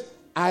says,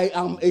 I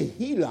am a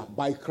healer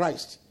by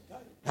Christ.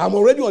 I'm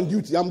already on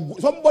duty.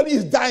 Somebody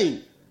is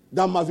dying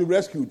that must be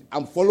rescued.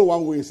 I'm following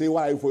one way. Say,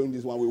 why are you following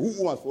this one way?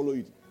 Who must follow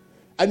it?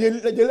 And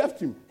they left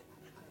him.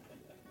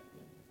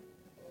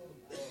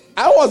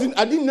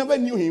 I never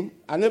knew him.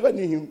 I never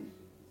knew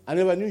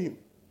him.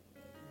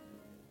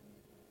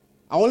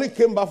 I only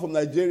came back from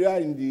Nigeria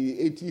in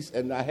the 80s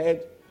and I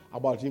heard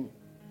about him.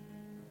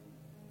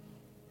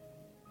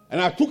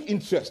 And I took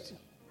interest.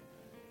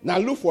 Now I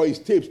look for his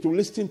tapes to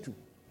listen to,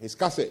 his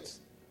cassettes,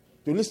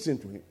 to listen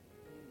to him.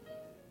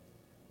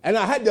 And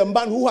I had the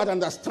man who had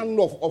understanding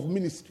of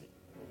ministry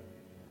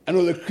and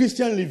of the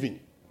Christian living.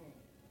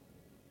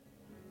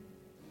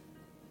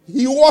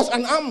 He was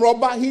an armed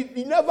robber.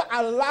 He never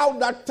allowed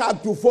that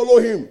tag to follow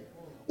him.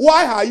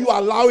 Why are you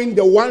allowing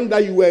the one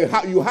that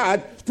you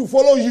had to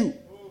follow you?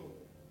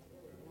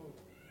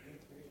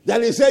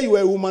 Then they say you were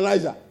a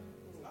womanizer.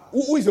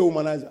 Who is a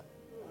womanizer?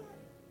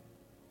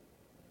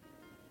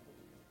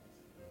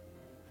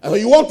 And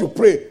when you want to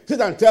pray,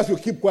 Satan tells you,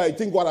 keep quiet,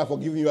 think God has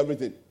forgiven you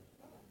everything.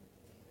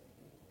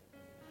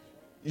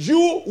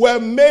 You were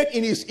made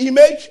in his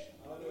image.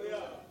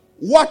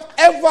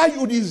 Whatever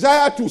you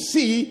desire to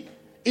see,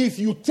 if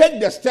you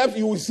take the steps,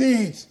 you will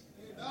see it.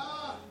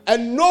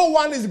 And no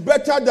one is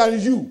better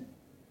than you.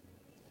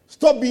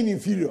 Stop being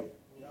inferior.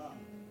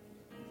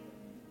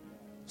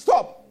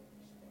 Stop.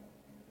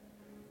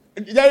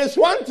 There is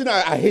one thing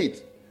I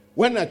hate.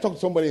 When I talk to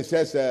somebody and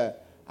says,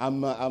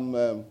 I'm from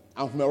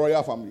a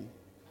royal family.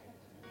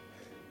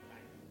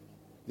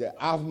 Yeah,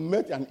 I've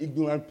met an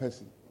ignorant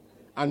person.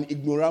 An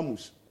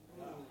ignoramus.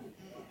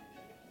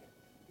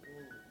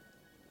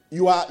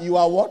 You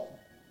are what?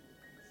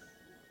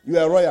 You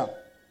are royal.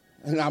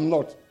 And I'm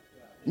not.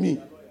 Me.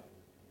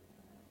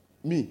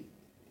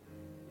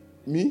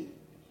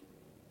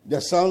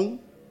 The son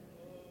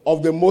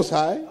of the Most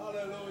High.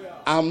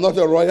 I'm not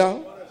a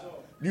royal.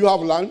 Do you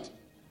have land?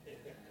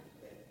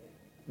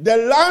 The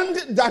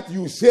land that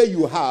you say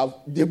you have,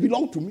 they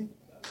belong to me.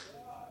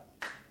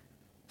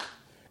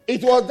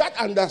 It was that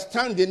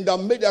understanding that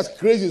made us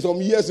crazy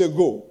some years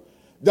ago,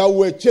 that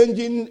we're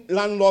changing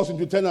landlords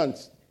into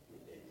tenants.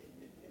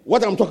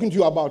 What I'm talking to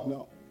you about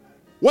now.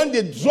 When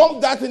they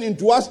drummed that thing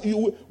into us,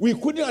 we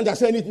couldn't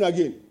understand anything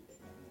again.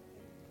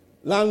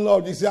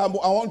 Landlord, they say, I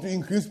want to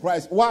increase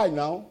price. Why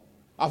now?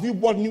 Have you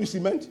bought new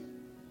cement?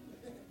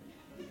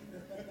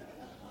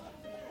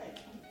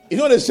 You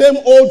know the same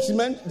old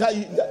cement,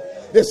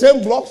 the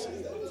same blocks?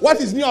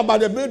 What is new about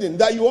the building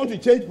that you want to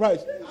change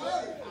price?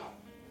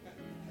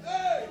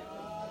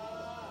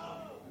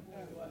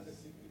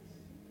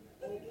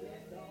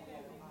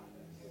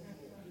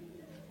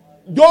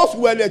 Those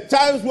were the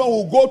times when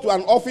we go to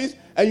an office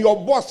and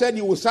your boss said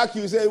he will sack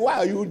you. You say, why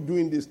are you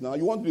doing this now?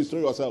 You want to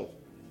destroy yourself.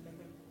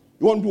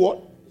 You want to do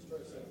what?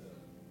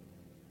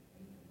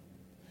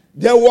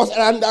 There was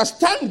an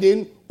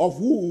understanding of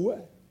who we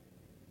were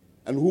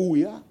and who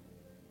we are.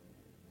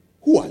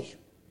 Who are you?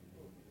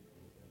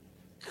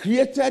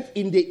 Created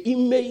in the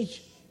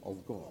image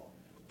of God,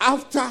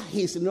 after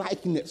his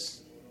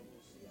likeness.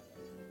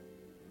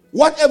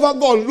 Whatever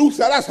God looks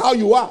at, that's how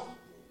you are.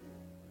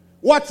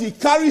 What he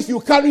carries, you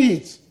carry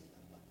it.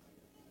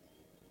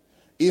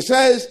 He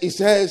says,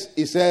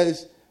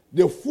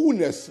 the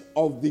fullness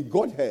of the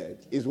Godhead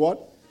is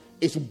what?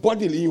 It's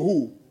bodily in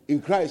who?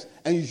 In Christ.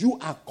 And you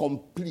are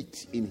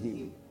complete in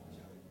him.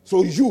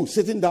 So you,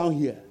 sitting down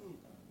here,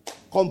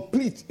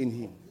 complete in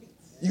him.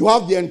 You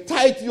have the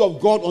entirety of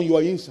God on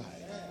your inside.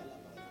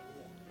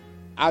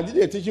 I did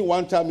a teaching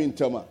one time in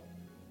Tema.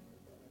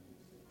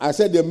 I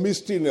said the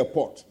mystery in a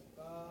pot.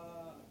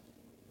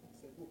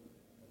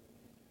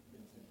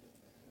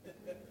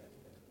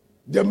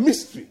 The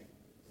mystery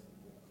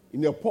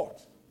in a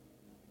pot.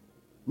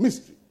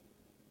 Mystery.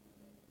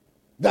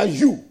 That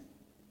you,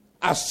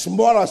 as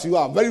small as you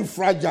are, very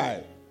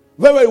fragile.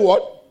 Very, very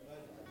what?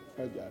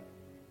 Fragile.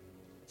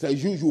 So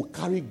you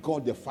carry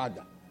God the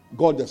Father,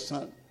 God the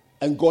Son,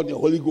 and God the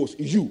Holy Ghost.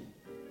 You.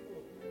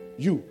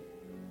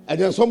 And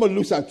then somebody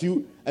looks at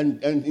you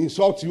and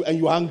insults you and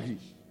you're angry.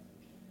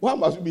 Why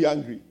must you be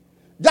angry?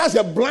 That's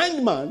a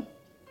blind man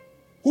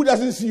who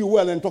doesn't see you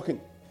well and talking.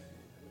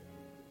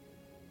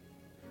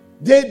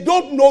 They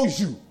don't know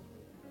you.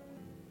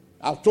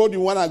 I've told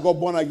you when I got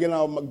born again,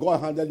 God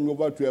handed me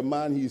over to a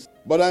man.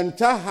 But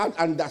until I had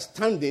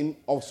understanding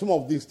of some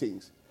of these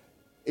things,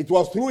 it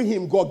was through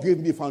him God gave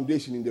me the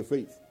foundation in the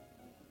faith.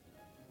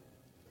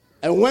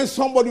 And when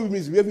somebody will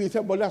misbehave, he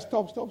said, "But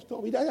stop.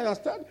 He doesn't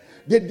understand."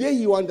 The day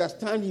you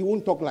understand, he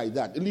won't talk like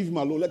that. Leave him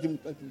alone. Let him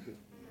go.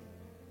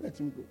 Let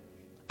him go.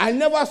 I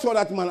never saw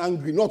that man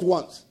angry, not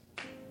once.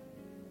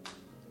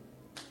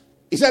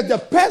 He said the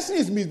person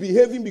is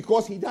misbehaving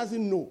because he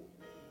doesn't know.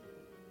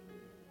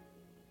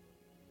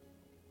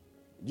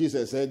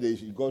 Jesus said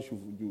God should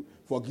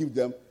forgive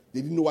them.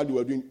 They didn't know what they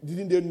were doing.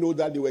 Didn't they know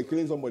that they were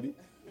killing somebody?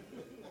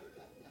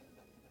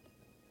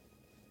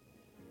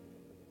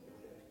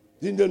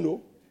 Didn't they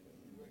know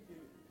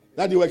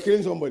that they were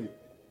killing somebody?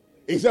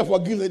 He said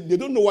forgive them. They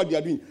don't know what they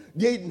are doing.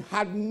 They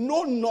had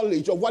no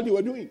knowledge of what they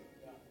were doing.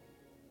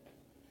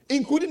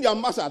 Including their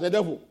master, the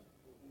devil.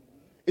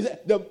 He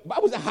said, the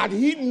Bible said, had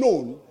he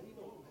known,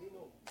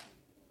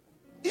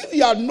 if he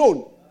had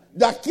known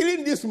that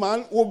killing this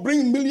man will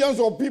bring millions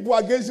of people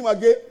against him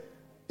again,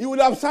 he would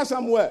have sat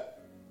somewhere.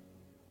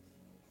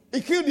 He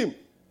killed him.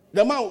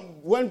 The man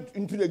went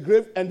into the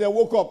grave and then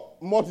woke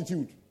up.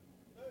 Multitude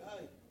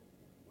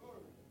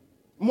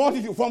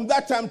from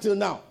that time till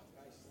now.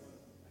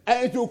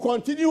 And it will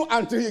continue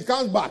until he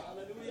comes back.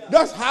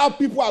 That's how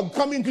people are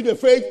coming to the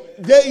faith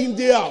day in,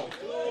 day out.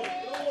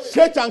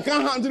 Satan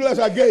can't handle us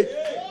again.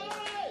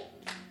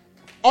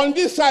 On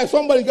this side,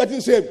 somebody getting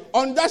saved.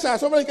 On that side,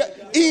 somebody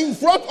in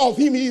front of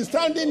him, he is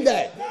standing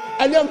there.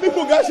 And then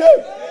people get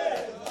saved.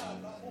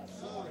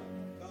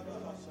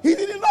 He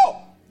didn't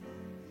know.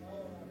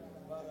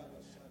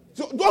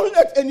 So don't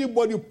let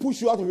anybody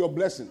push you out of your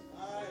blessing.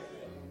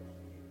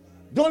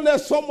 Don't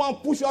let someone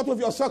push you out of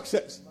your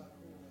success.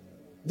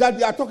 That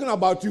they are talking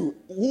about you.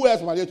 Who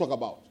else might they talk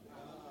about?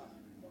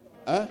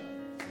 Huh?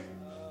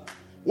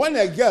 When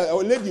a girl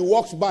or a lady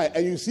walks by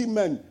and you see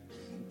men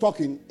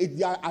talking,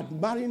 they are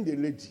admiring the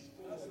lady.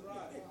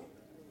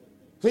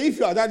 So if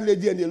you are that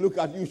lady and they look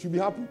at you, you should be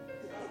happy.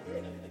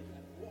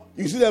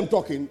 You see them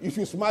talking, you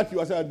should smile to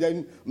yourself,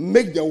 then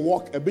make the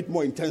walk a bit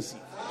more intensive.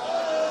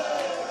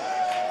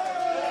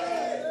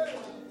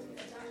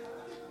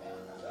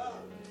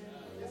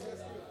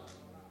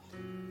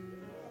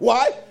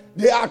 Why?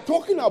 They are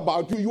talking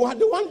about you. You are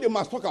the one they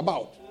must talk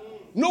about.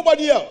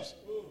 Nobody else.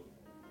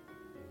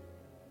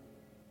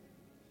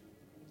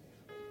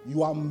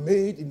 You are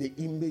made in the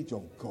image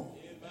of God.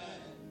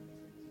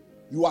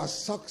 You are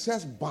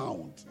success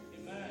bound.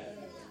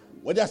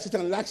 Whether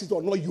Satan likes it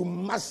or not, you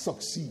must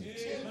succeed.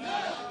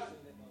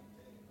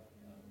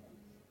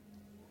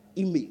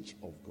 Image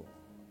of God.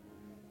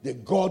 The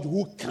God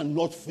who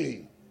cannot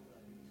fail.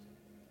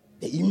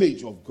 The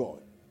image of God.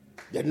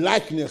 The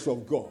likeness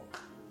of God.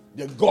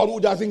 The God who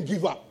doesn't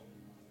give up.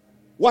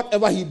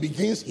 Whatever he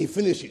begins, he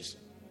finishes.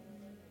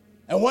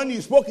 And when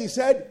he spoke, he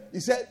said,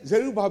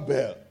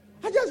 Zerubbabel,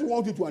 I just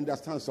want you to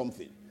understand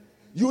something.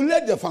 You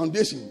laid the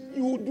foundation,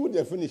 you will do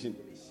the finishing.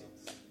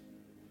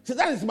 So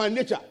that is my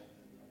nature.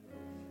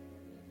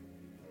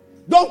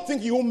 Don't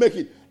think you won't make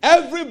it.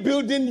 Every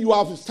building you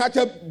have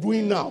started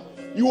doing now,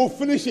 you will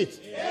finish it.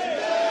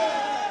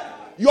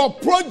 Your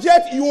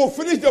project, you will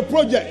finish the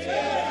project.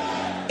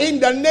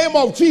 In the name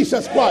of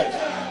Jesus Christ.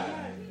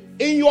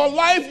 In your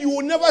life, you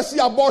will never see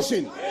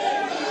abortion.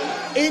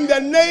 In the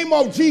name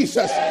of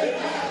Jesus.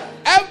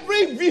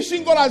 Every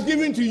vision God has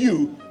given to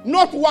you,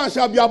 not one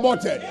shall be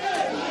aborted.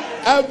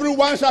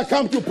 Everyone shall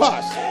come to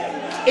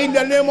pass. In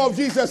the name of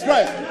Jesus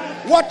Christ.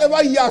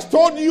 Whatever he has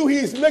told you, he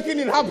is making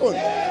it happen.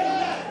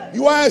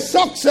 You are a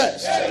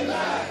success.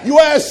 You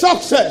are a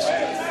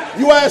success.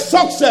 You are a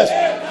success.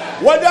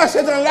 Whether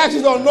Satan likes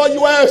it or not,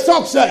 you are a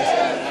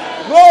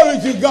success. Glory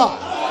to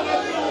God.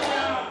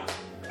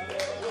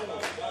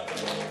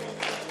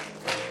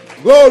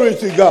 Glory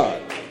to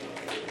God.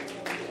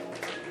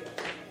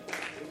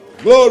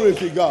 Glory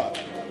to God.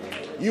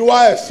 You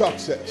are a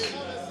success.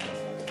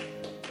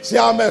 Say,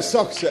 I'm a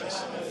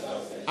success.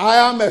 I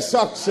am a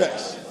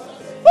success.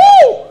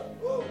 Woo!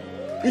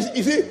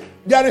 You see,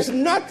 there is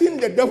nothing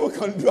the devil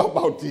can do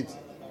about it.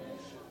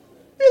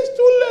 It's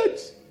too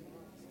late.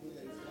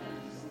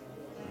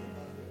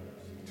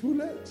 Too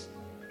late.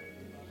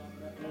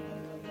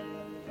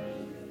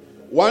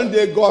 One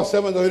day, God's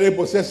servant of the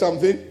day said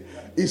something.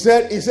 He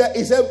said,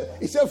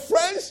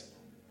 friends,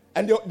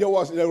 and there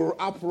was the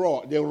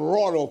uproar, the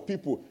roar of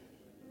people.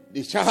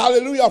 They shout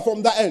hallelujah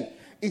from that end.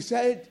 He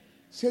said,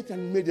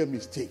 Satan made a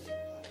mistake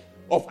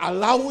of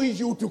allowing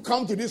you to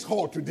come to this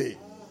hall today.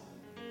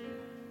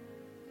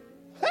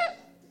 Huh?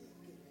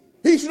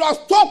 He should have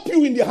stopped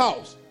you in the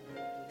house.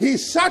 He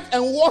sat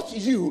and watched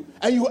you,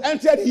 and you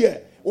entered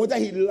here. Whether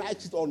he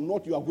likes it or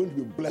not, you are going to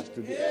be blessed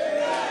today. Yeah.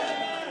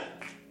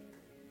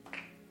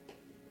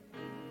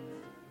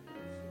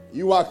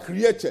 You are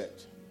created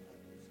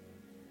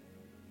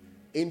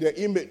in the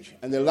image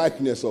and the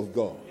likeness of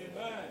God.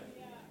 Amen.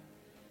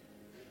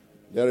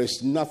 There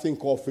is nothing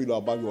called failure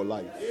about your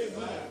life.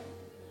 Amen.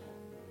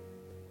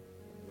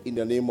 In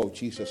the name of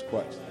Jesus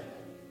Christ.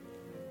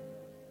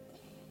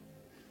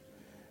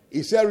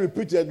 He said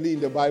repeatedly in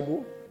the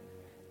Bible,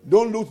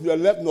 don't look to the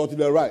left nor to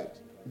the right.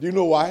 Do you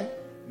know why?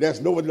 There's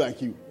nobody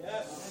like you.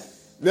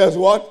 Yes. There's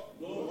what?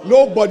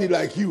 Nobody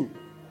like you.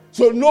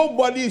 So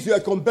nobody is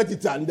your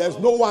competitor, and there's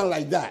no one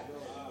like that.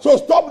 So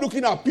stop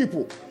looking at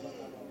people.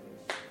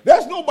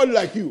 There's nobody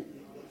like you.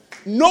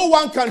 No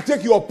one can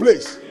take your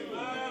place.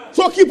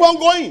 So keep on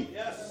going.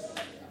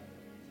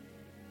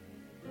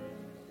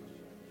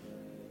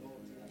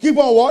 Keep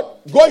on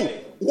what? Going.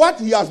 What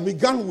he has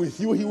begun with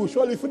you, he will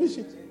surely finish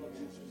it.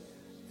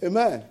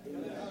 Amen.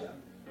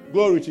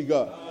 Glory to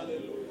God.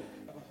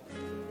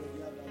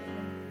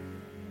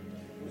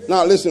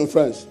 Now listen,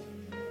 friends.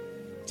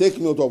 Take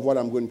note of what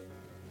I'm going to.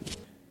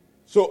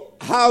 So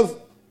have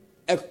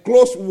a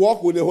close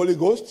walk with the Holy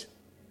Ghost.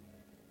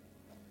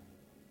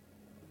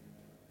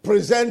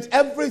 Present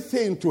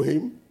everything to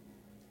him.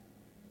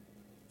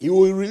 He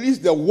will release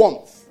the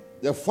warmth,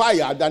 the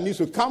fire that needs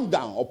to come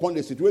down upon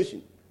the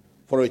situation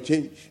for a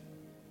change.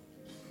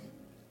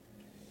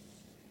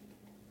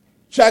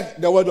 Check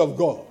the word of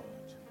God.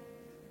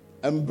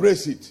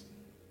 Embrace it.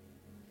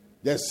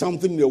 There's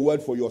something in the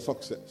word for your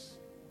success.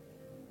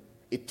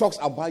 It talks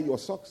about your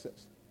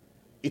success.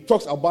 It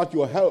talks about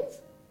your health.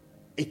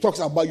 It talks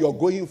about your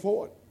going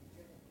forward.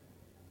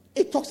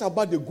 It talks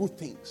about the good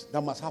things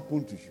that must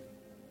happen to you.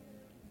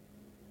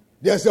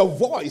 There's a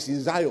voice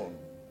in Zion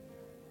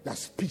that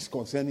speaks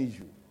concerning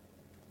you.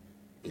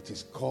 It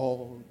is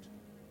called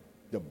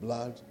the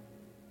blood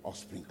of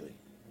sprinkling.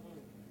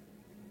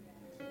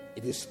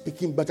 It is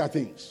speaking better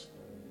things.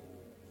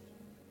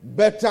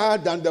 Better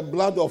than the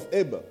blood of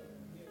Abel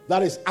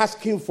that is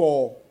asking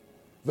for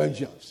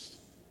vengeance.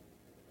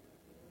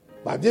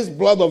 But this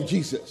blood of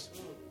Jesus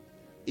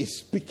is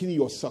speaking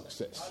your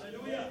success.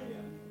 Hallelujah.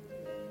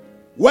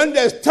 When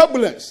there's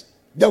turbulence,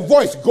 the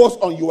voice goes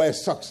on your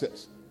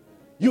success.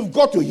 You've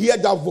got to hear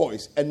that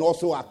voice and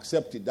also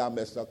accept it that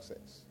makes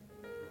success.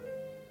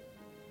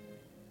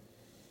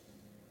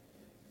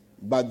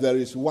 But there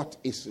is what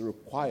is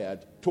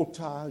required: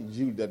 total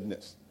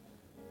yieldedness,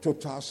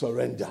 total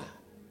surrender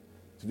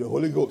to the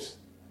Holy Ghost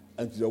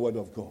and to the Word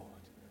of God.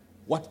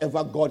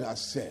 Whatever God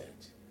has said,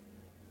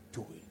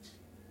 do it.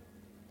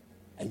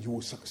 And you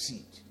will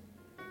succeed,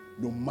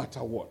 no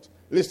matter what.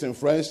 Listen,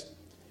 friends,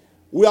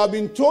 we have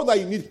been told that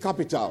you need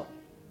capital.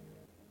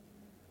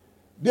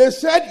 They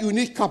said you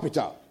need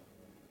capital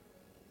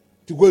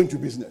to go into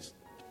business.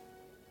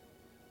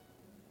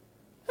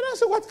 And I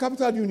said, what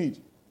capital do you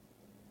need?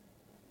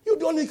 You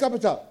don't need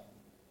capital.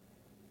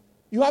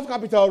 You have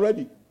capital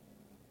already.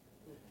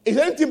 Is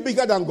anything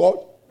bigger than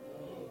God?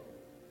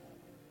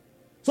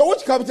 So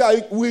which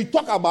capital? We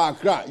talk about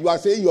Accra. You are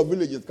saying your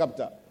village is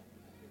capital.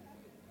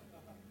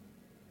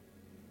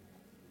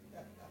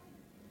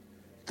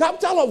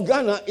 Capital of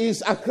Ghana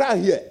is Accra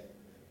here.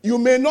 You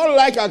may not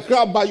like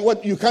Accra, but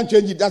what you can't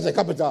change it. That's a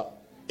capital.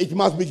 It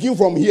must begin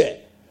from here.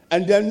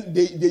 And then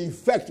the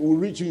effect will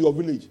reach in your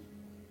village.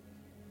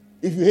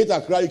 If you hate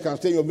Accra, you can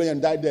stay in your village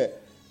and die there.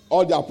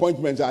 All the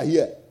appointments are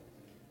here.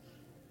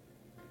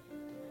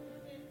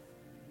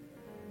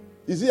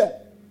 Is here.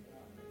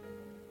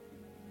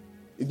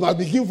 It must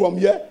begin from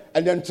here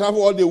and then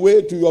travel all the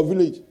way to your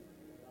village.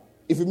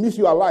 If it meets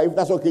you alive,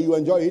 that's okay, you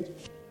enjoy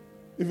it.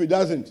 If it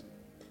doesn't.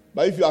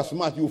 But if you are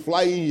smart, you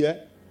fly in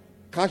here,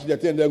 catch the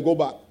thing, and then go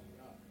back.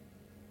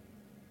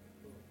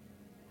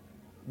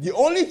 The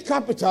only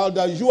capital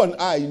that you and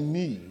I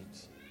need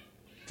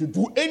to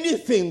do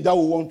anything that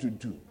we want to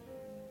do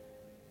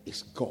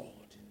is God.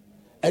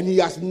 And he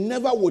has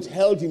never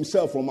withheld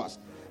himself from us.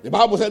 The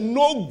Bible said,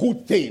 no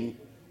good thing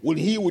will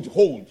he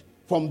withhold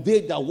from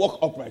they that walk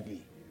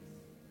uprightly.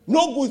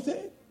 No good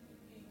thing.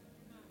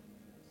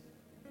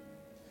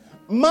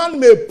 Man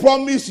may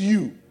promise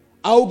you,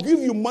 I will give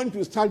you money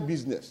to start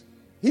business.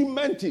 He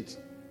meant it.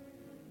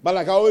 But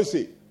like I always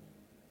say,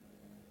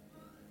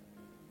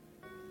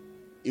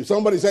 if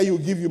somebody says he will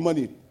give you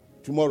money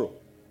tomorrow,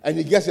 and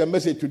he gets a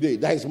message today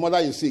that his mother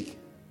is sick,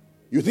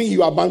 you think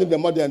you abandon the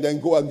mother and then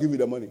go and give you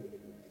the money?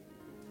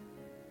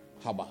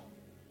 Haba.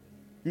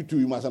 You two,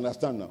 you must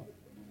understand now.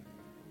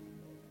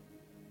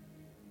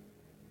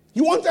 He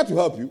wanted to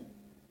help you.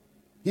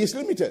 He is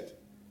limited.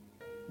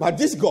 But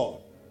this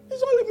God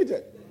is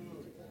unlimited.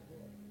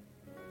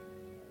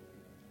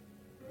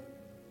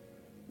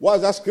 What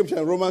is that scripture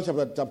in Romans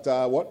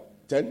chapter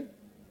what? 10?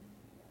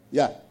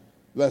 Yeah.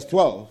 Verse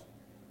 12.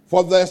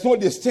 For there is no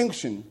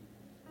distinction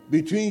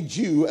between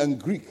Jew and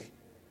Greek.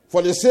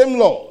 For the same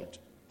Lord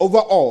over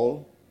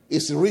all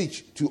is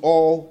rich to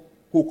all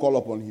who call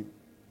upon him.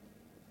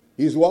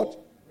 He is what?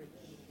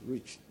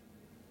 Rich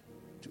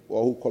to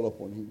all who call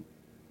upon him.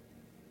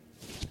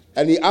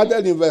 And he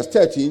added in verse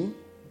 13,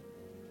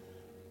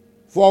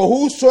 for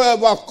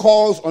whosoever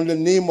calls on the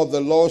name of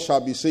the Lord shall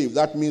be saved.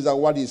 That means that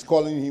what he's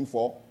calling him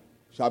for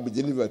shall be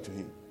delivered to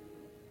him.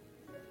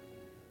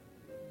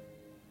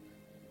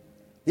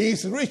 He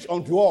is rich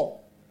unto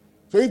all.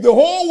 So if the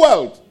whole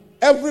world,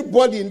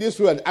 everybody in this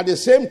world at the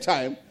same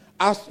time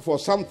asks for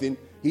something,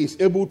 he is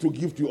able to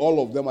give to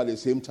all of them at the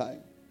same time.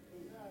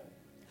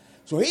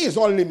 So he is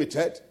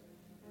unlimited.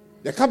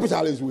 The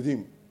capital is with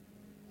him.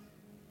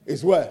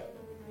 Is where?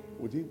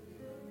 With him.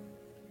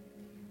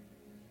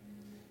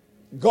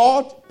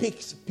 God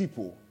picks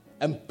people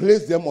and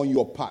places them on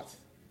your path.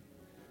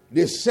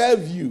 They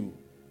serve you.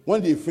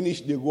 When they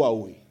finish, they go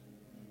away.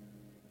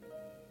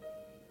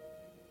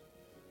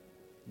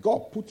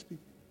 God puts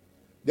people.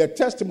 The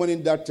testimony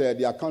that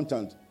the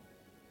accountant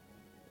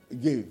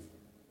gave,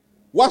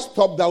 what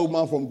stopped that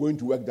woman from going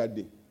to work that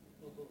day?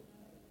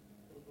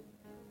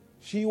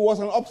 She was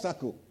an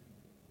obstacle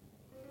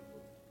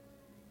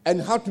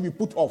and had to be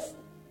put off.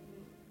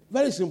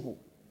 Very simple.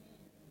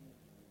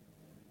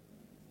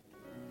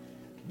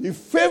 The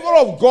favor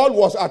of God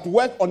was at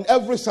work on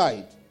every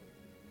side.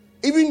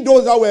 Even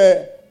those that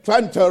were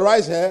trying to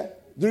terrorize her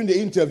during the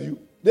interview,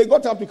 they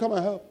got up to come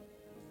and help.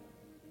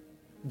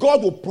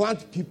 God will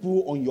plant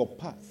people on your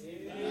path.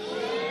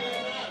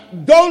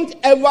 Amen. Don't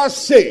ever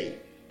say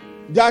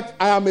that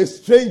I am a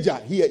stranger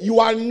here. You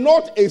are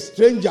not a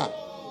stranger.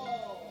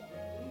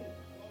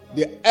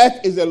 The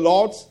earth is the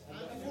Lord's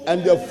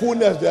and the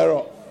fullness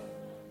thereof.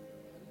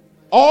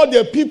 All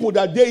the people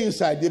that they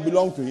inside, they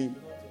belong to him.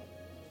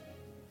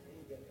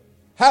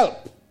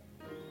 Help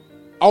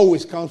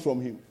always comes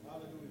from him.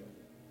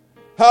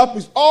 Help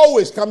is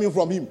always coming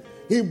from him.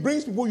 He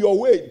brings people your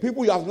way,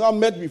 people you have not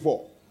met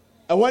before.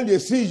 And when they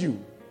see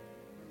you,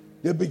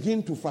 they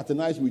begin to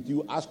fraternize with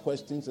you, ask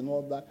questions and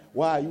all that.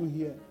 Why are you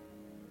here?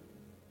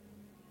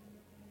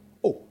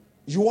 Oh,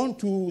 you want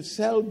to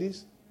sell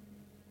this?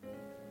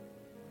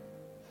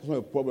 That's not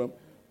a problem.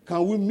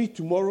 Can we meet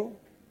tomorrow?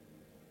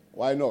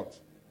 Why not?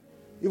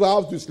 If I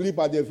have to sleep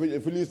at the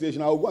filling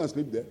station, I will go and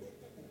sleep there.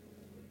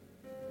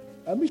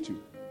 I'll meet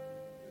you.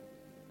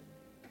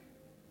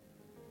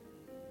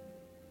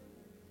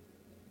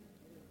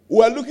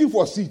 We are looking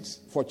for seats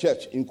for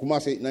church in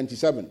Kumasi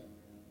 97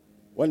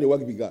 when the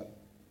work began.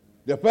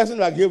 The person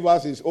that gave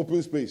us is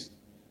open space.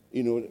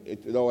 You know,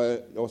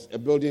 there was a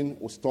building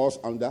with stores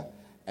under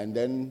and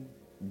then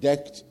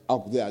decked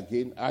up there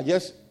again. I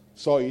just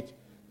saw it.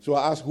 So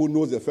I asked who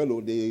knows the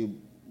fellow. They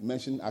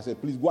mentioned, I said,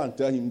 please go and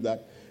tell him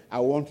that I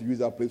want to use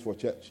that place for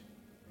church.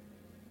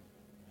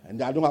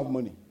 And I don't have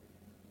money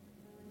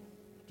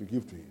to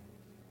give to him.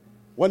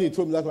 When he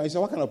told me that one, he said,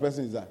 what kind of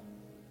person is that?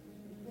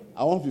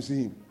 I want to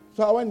see him.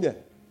 So I went there.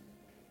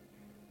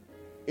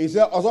 He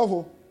said,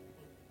 Osofo,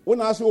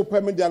 when I say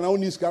open me, I don't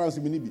need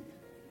currency.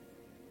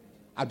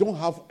 I don't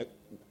have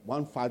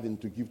one farthing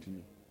to give to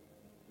you.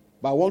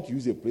 But I want to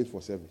use a place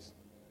for service.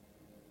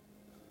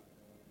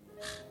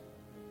 He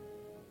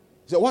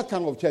said, what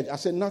kind of church? I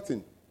said,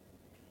 nothing.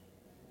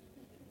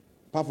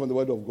 Apart from the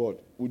word of God.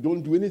 We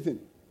don't do anything.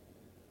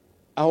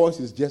 Ours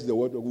is just the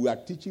word of God. We are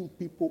teaching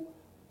people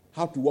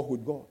how to walk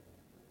with God.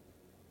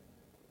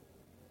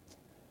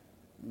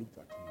 Look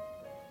at him.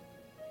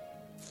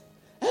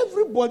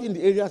 Everybody in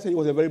the area said he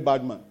was a very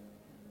bad man.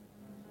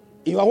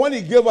 Even when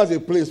he gave us a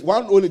place,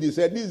 one old lady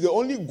said, this is the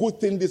only good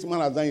thing this man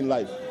has done in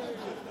life.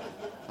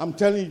 I'm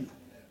telling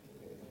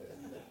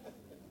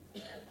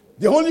you.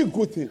 The only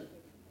good thing.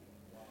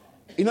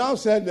 He now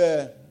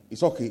said,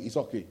 it's okay, it's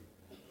okay,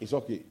 it's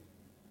okay.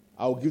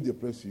 I'll give the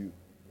place to you.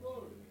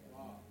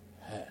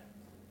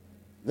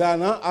 Then I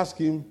now asked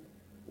him,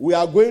 we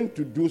are going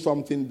to do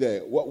something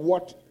there.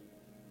 What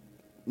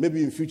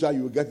maybe in future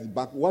you will get it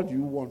back. What do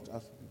you want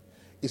us to do?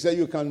 He said,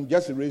 you can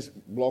just raise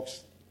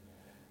blocks.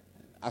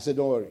 I said,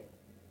 don't worry.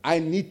 I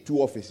need 2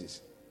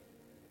 offices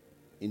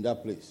in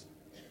that place.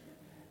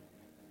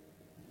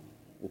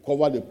 We'll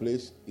cover the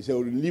place. He said,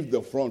 we'll leave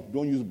the front.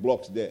 Don't use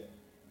blocks there.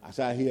 I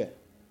said, I hear.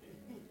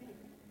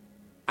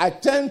 I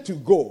tend to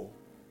go.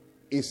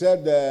 He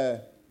said,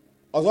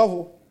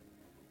 Osofo,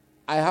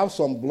 I have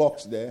some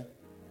blocks there.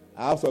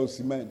 I have some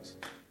cement.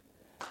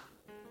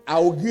 I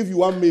will give you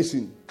 1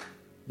 mason.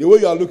 The way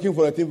you are looking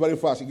for a thing very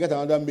fast, you get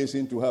another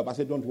mason to help. I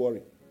said, don't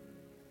worry.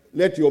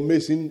 Let your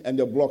mason and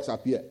the blocks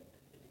appear.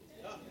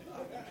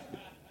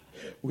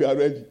 We are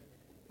ready.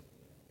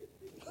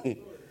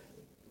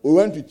 We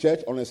went to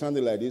church on a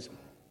Sunday like this.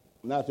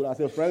 Now I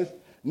said, friends,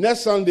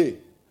 next Sunday,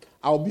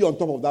 I'll be on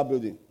top of that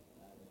building.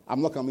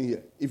 I'm not coming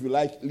here. If you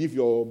like, leave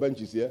your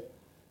benches here.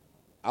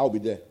 I'll be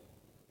there.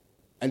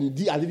 And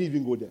I didn't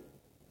even go there.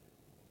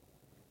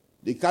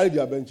 They carried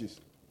their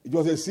benches. It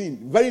was a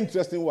scene, very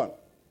interesting one.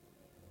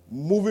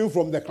 Moving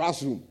from the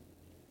classroom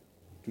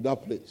to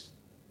that place.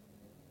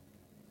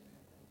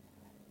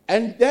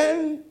 And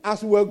then,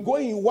 as we were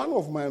going, one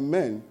of my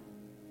men,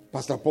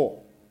 Pastor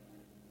Paul,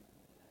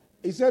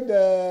 he said,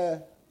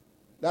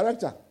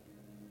 Director,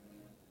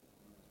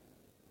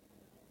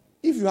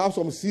 if you have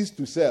some seeds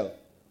to sell,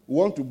 we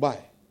want to buy.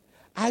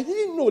 I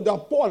didn't know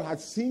that Paul had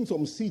seen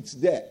some seeds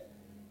there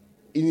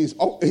in his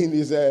one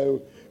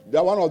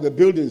of the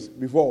buildings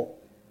before.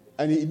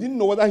 And he didn't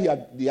know whether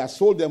he had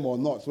sold them or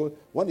not. So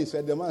when he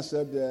said, the man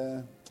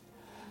said,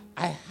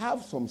 I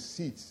have some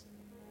seeds.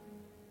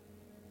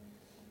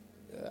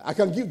 I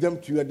can give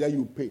them to you and then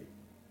you pay.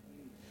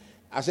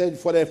 I said,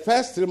 for the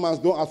first 3 months,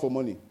 don't ask for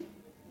money.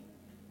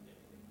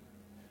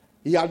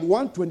 He had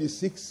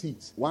 126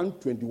 seats.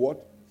 120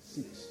 what?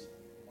 6.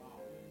 Wow.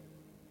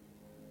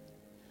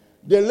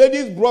 The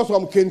ladies brought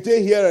some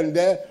kente here and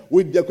there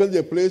with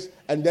the place.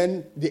 And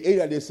then the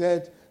area, they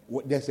said,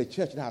 there's a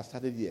church that has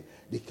started here.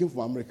 They came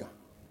from America.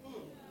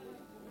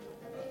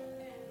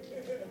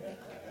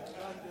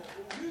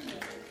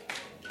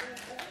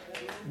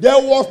 There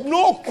was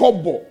no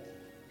kobo.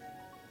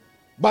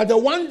 But the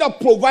one that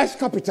provides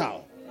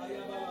capital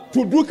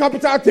to do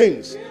capital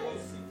things,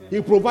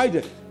 he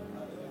provided.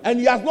 And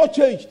he has not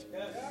changed.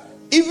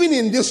 Even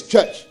in this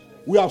church,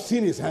 we have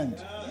seen his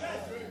hand.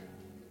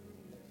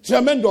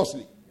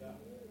 Tremendously.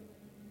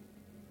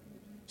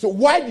 So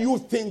why do you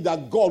think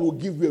that God will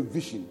give you a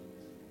vision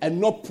and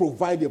not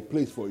provide a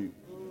place for you?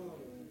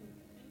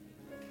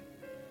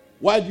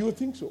 Why do you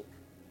think so?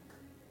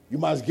 You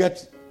must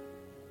get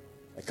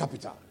a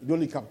capital. You don't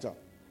need capital.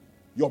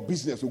 Your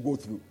business will go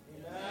through.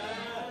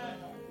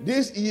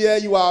 This year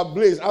you are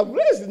ablaze.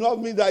 Ablaze does not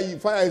mean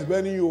that fire is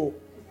burning you.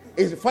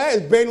 Fire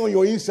is burning on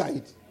your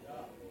inside.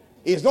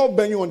 It's not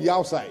burning on the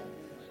outside.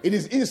 It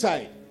is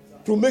inside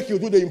to make you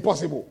do the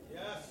impossible.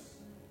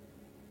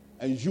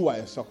 And you are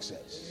a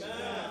success.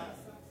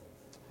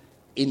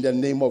 In the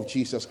name of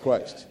Jesus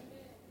Christ.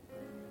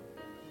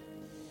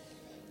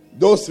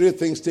 Those 3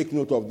 things, take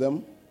note of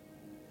them.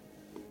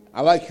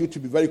 I'd like you to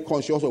be very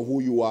conscious of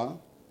who you are.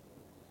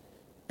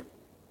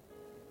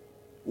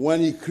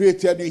 When he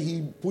created you,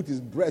 he put his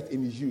breath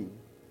in you.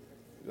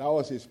 That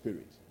was his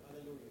spirit.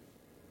 Hallelujah.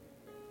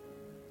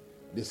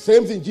 The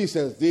same thing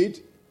Jesus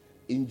did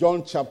in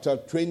John chapter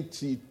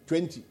 20.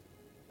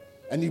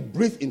 And he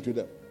breathed into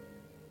them.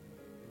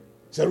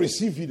 So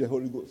receive you the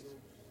Holy Ghost.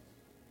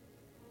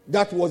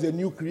 That was a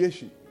new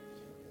creation.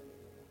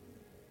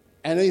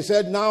 And he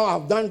said, now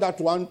I've done that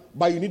one,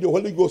 but you need the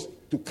Holy Ghost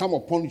to come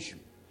upon you.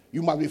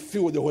 You must be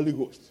filled with the Holy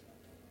Ghost.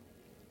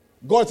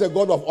 God's a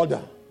God of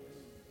order.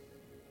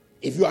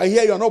 If you are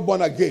here, you are not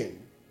born again.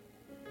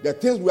 The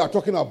things we are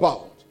talking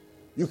about,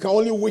 you can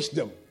only wish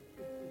them,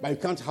 but you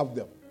can't have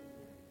them.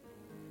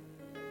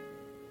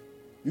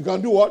 You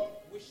can do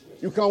what?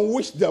 You can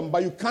wish them,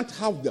 but you can't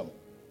have them.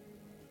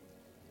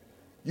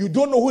 You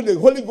don't know who the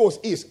Holy Ghost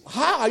is.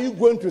 How are you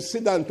going to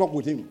sit down and talk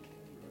with him?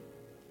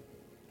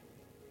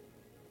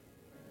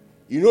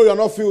 You know you're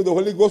not filled with the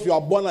Holy Ghost. You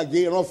are born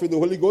again. You're not filled with the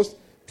Holy Ghost.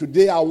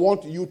 Today I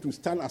want you to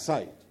stand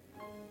aside.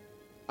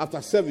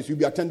 After service, you'll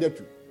be attended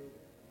to.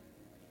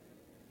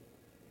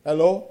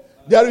 Hello?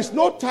 There is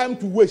no time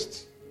to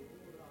waste.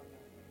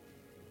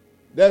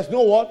 There's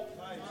no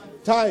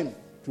what? Time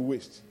to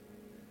waste.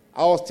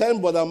 I was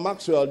telling Brother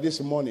Maxwell this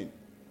morning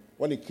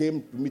when he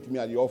came to meet me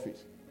at the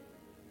office.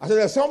 I said,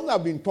 there's something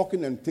I've been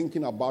talking and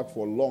thinking about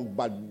for long,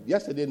 but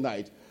yesterday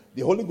night,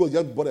 the Holy Ghost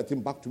just brought a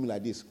thing back to me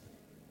like this.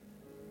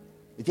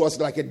 It was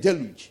like a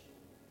deluge.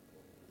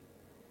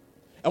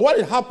 And when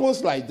it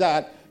happens like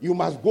that, you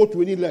must go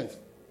to any length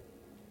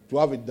to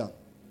have it done.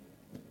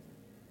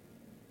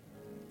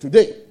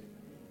 Today,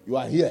 you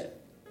are here.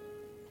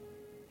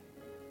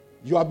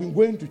 You have been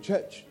going to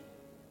church.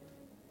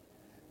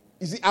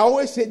 You see, I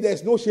always say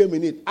there's no shame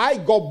in it. I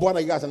got born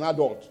again as an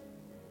adult.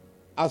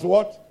 As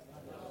what?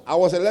 I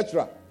was a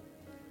lecturer.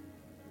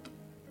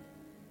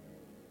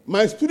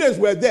 My students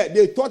were there.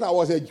 They thought I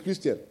was a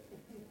Christian.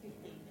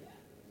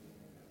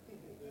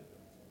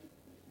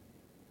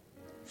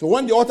 So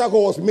when the altar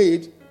call was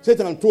made,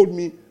 Satan told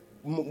me,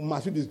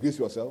 must you disgrace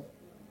yourself?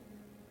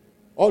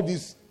 All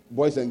these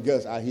boys and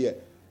girls are here.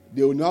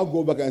 They will now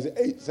go back and say,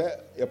 hey,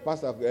 sir, a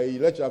pastor, a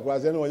lecturer, I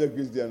said, no, you're a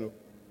Christian.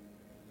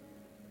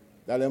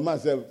 That the man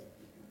said,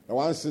 I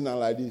want sinner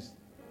like this.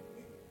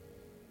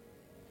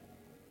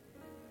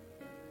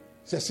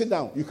 Say, sit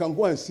down. You can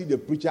go and see the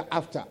preacher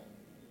after.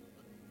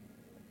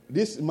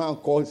 This man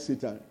called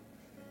Satan,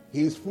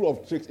 he is full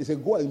of tricks. He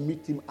said, go and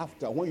meet him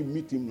after. When you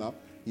meet him now,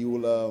 he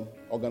will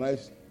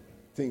organize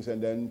things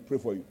and then pray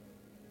for you.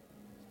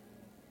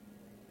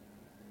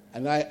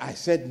 And I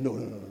said,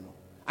 no.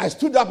 I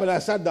stood up and I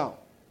sat down.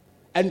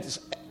 And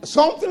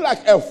something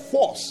like a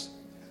force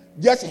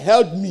just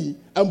held me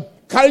and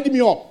carried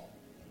me up.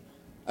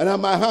 And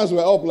then my hands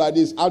were up like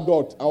this,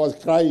 adult. I was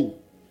crying.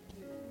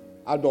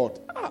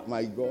 Adult. Ah,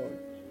 my God.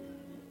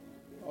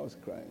 I was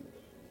crying.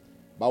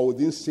 But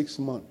within 6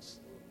 months,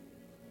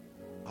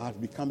 I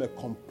had become a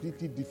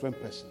completely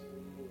different person.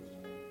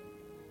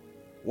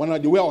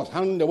 The way I was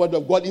handling the word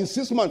of God in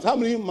 6 months. How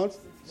many months?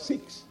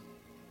 6. It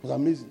was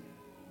amazing.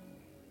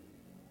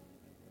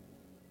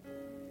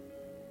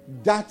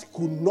 That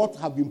could not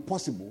have been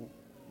possible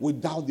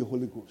without the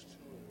Holy Ghost.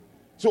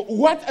 So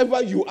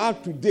whatever you are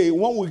today,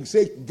 when we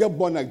say get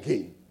born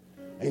again,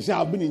 and you say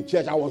I've been in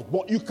church, I was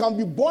born. You can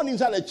be born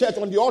inside a church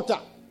on the altar.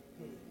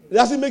 It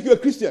doesn't make you a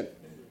Christian.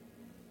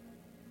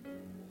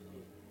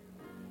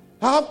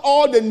 Have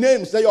all the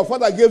names that your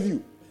father gave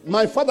you.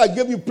 My father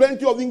gave you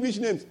plenty of English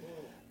names.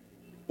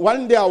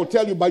 One day I will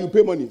tell you, but you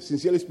pay money,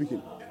 sincerely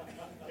speaking.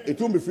 It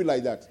won't be free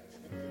like that.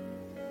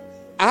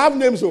 I have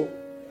names, so.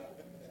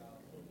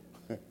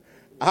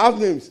 I have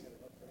names.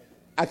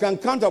 I can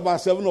count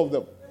about 7 of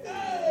them.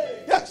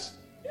 Yes.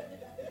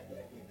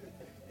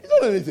 It's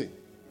not anything.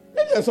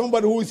 Maybe there's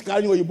somebody who is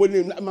carrying your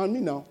body name. Man, me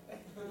now.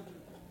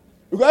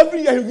 Because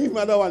every year you give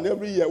me another one,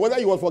 every year. Whether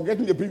you were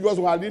forgetting the previous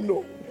one, I didn't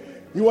know.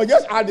 You were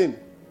just adding.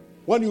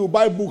 When you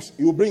buy books,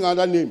 you bring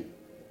another name.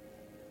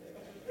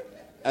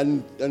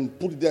 And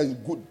put there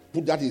good,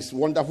 put that his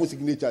wonderful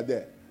signature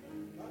there.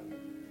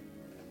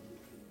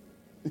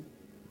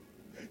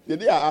 The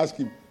day I asked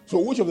him, so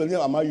which of the names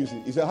am I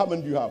using? He said, how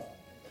many do you have?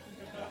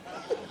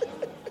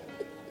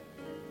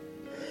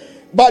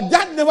 But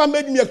that never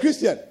made me a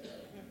Christian.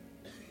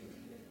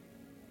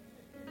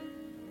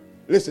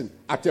 Listen,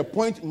 at a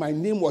point, my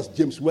name was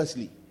James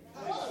Wesley.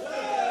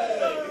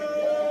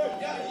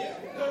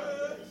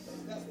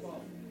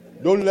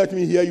 Don't let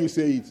me hear you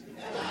say it.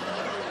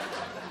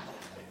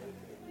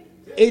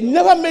 It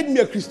never made me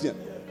a Christian.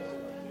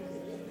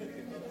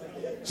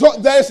 So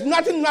there is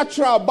nothing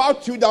natural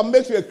about you that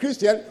makes you a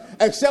Christian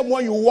except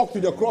when you walk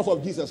to the cross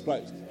of Jesus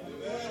Christ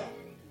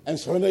and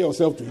surrender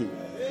yourself to him.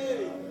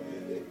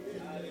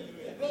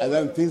 And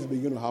then things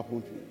begin to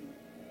happen to you.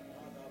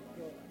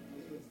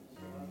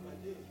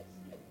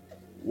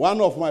 One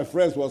of my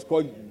friends was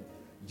called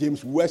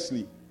James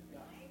Wesley.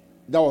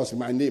 That was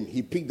my name.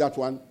 He picked that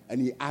one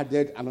and he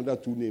added another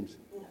 2 names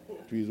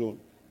to his own.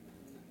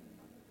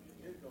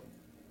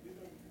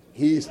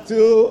 He is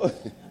still,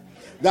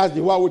 that's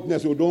the one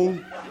witness, so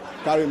don't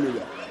carry me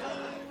there.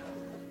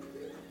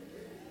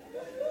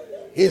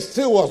 He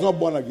still was not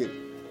born again.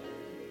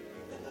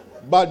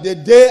 But the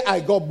day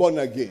I got born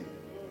again,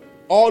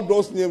 all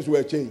those names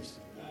were changed.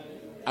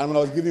 And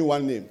I was given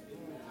one name.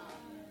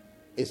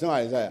 It's not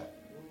Isaiah.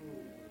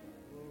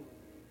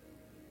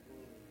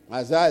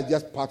 Isaiah is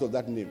just part of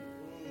that name.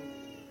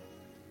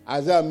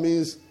 Isaiah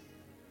means,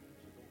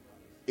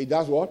 it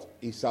does what?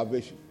 It's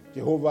salvation.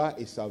 Jehovah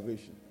is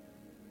salvation.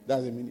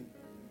 That's the meaning.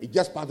 It's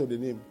just part of the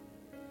name.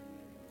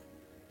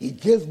 He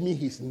gave me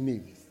his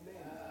name.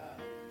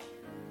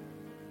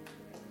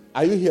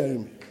 Are you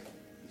hearing me?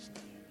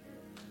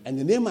 And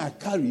the name I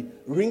carry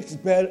rings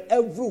bell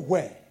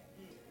everywhere.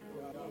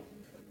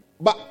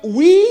 But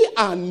we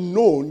are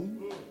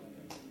known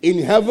in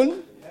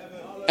heaven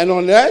and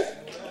on earth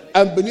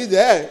and beneath the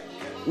earth.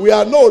 We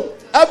are known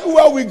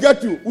Everywhere we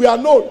get to, we are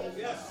known.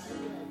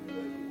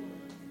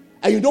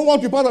 And you don't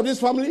want to be part of this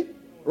family?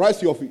 Rise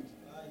to your feet.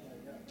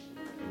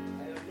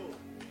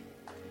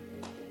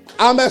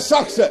 I'm a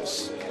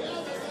success.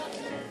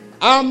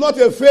 I'm not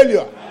a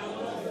failure.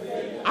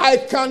 I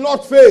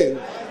cannot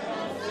fail.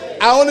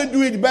 I only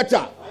do it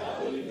better.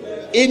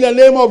 In the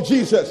name of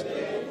Jesus.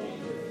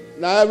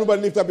 Now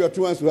everybody lift up your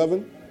two hands to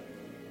heaven.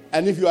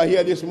 And if you are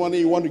here this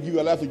morning, you want to give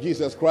your life to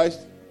Jesus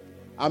Christ,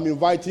 I'm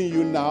inviting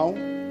you now.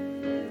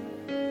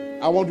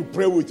 I want to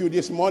pray with you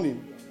this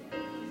morning.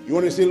 You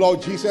want to say,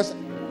 Lord Jesus,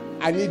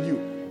 I need you.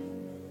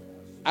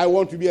 I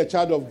want to be a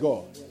child of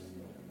God.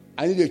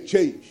 I need a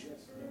change.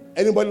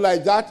 Anybody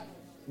like that,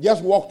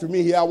 just walk to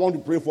me here. I want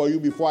to pray for you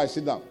before I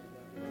sit down.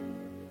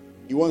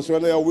 You want to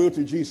surrender your will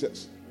to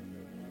Jesus.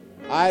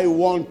 I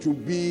want to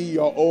be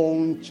your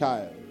own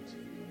child.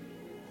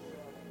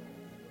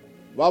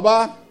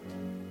 Baba,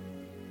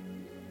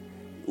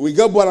 we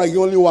got born again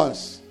only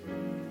once.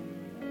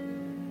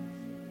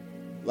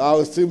 I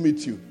will still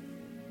meet you.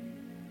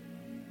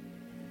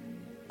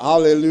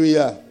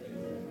 Hallelujah.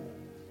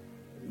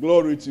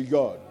 Glory to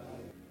God.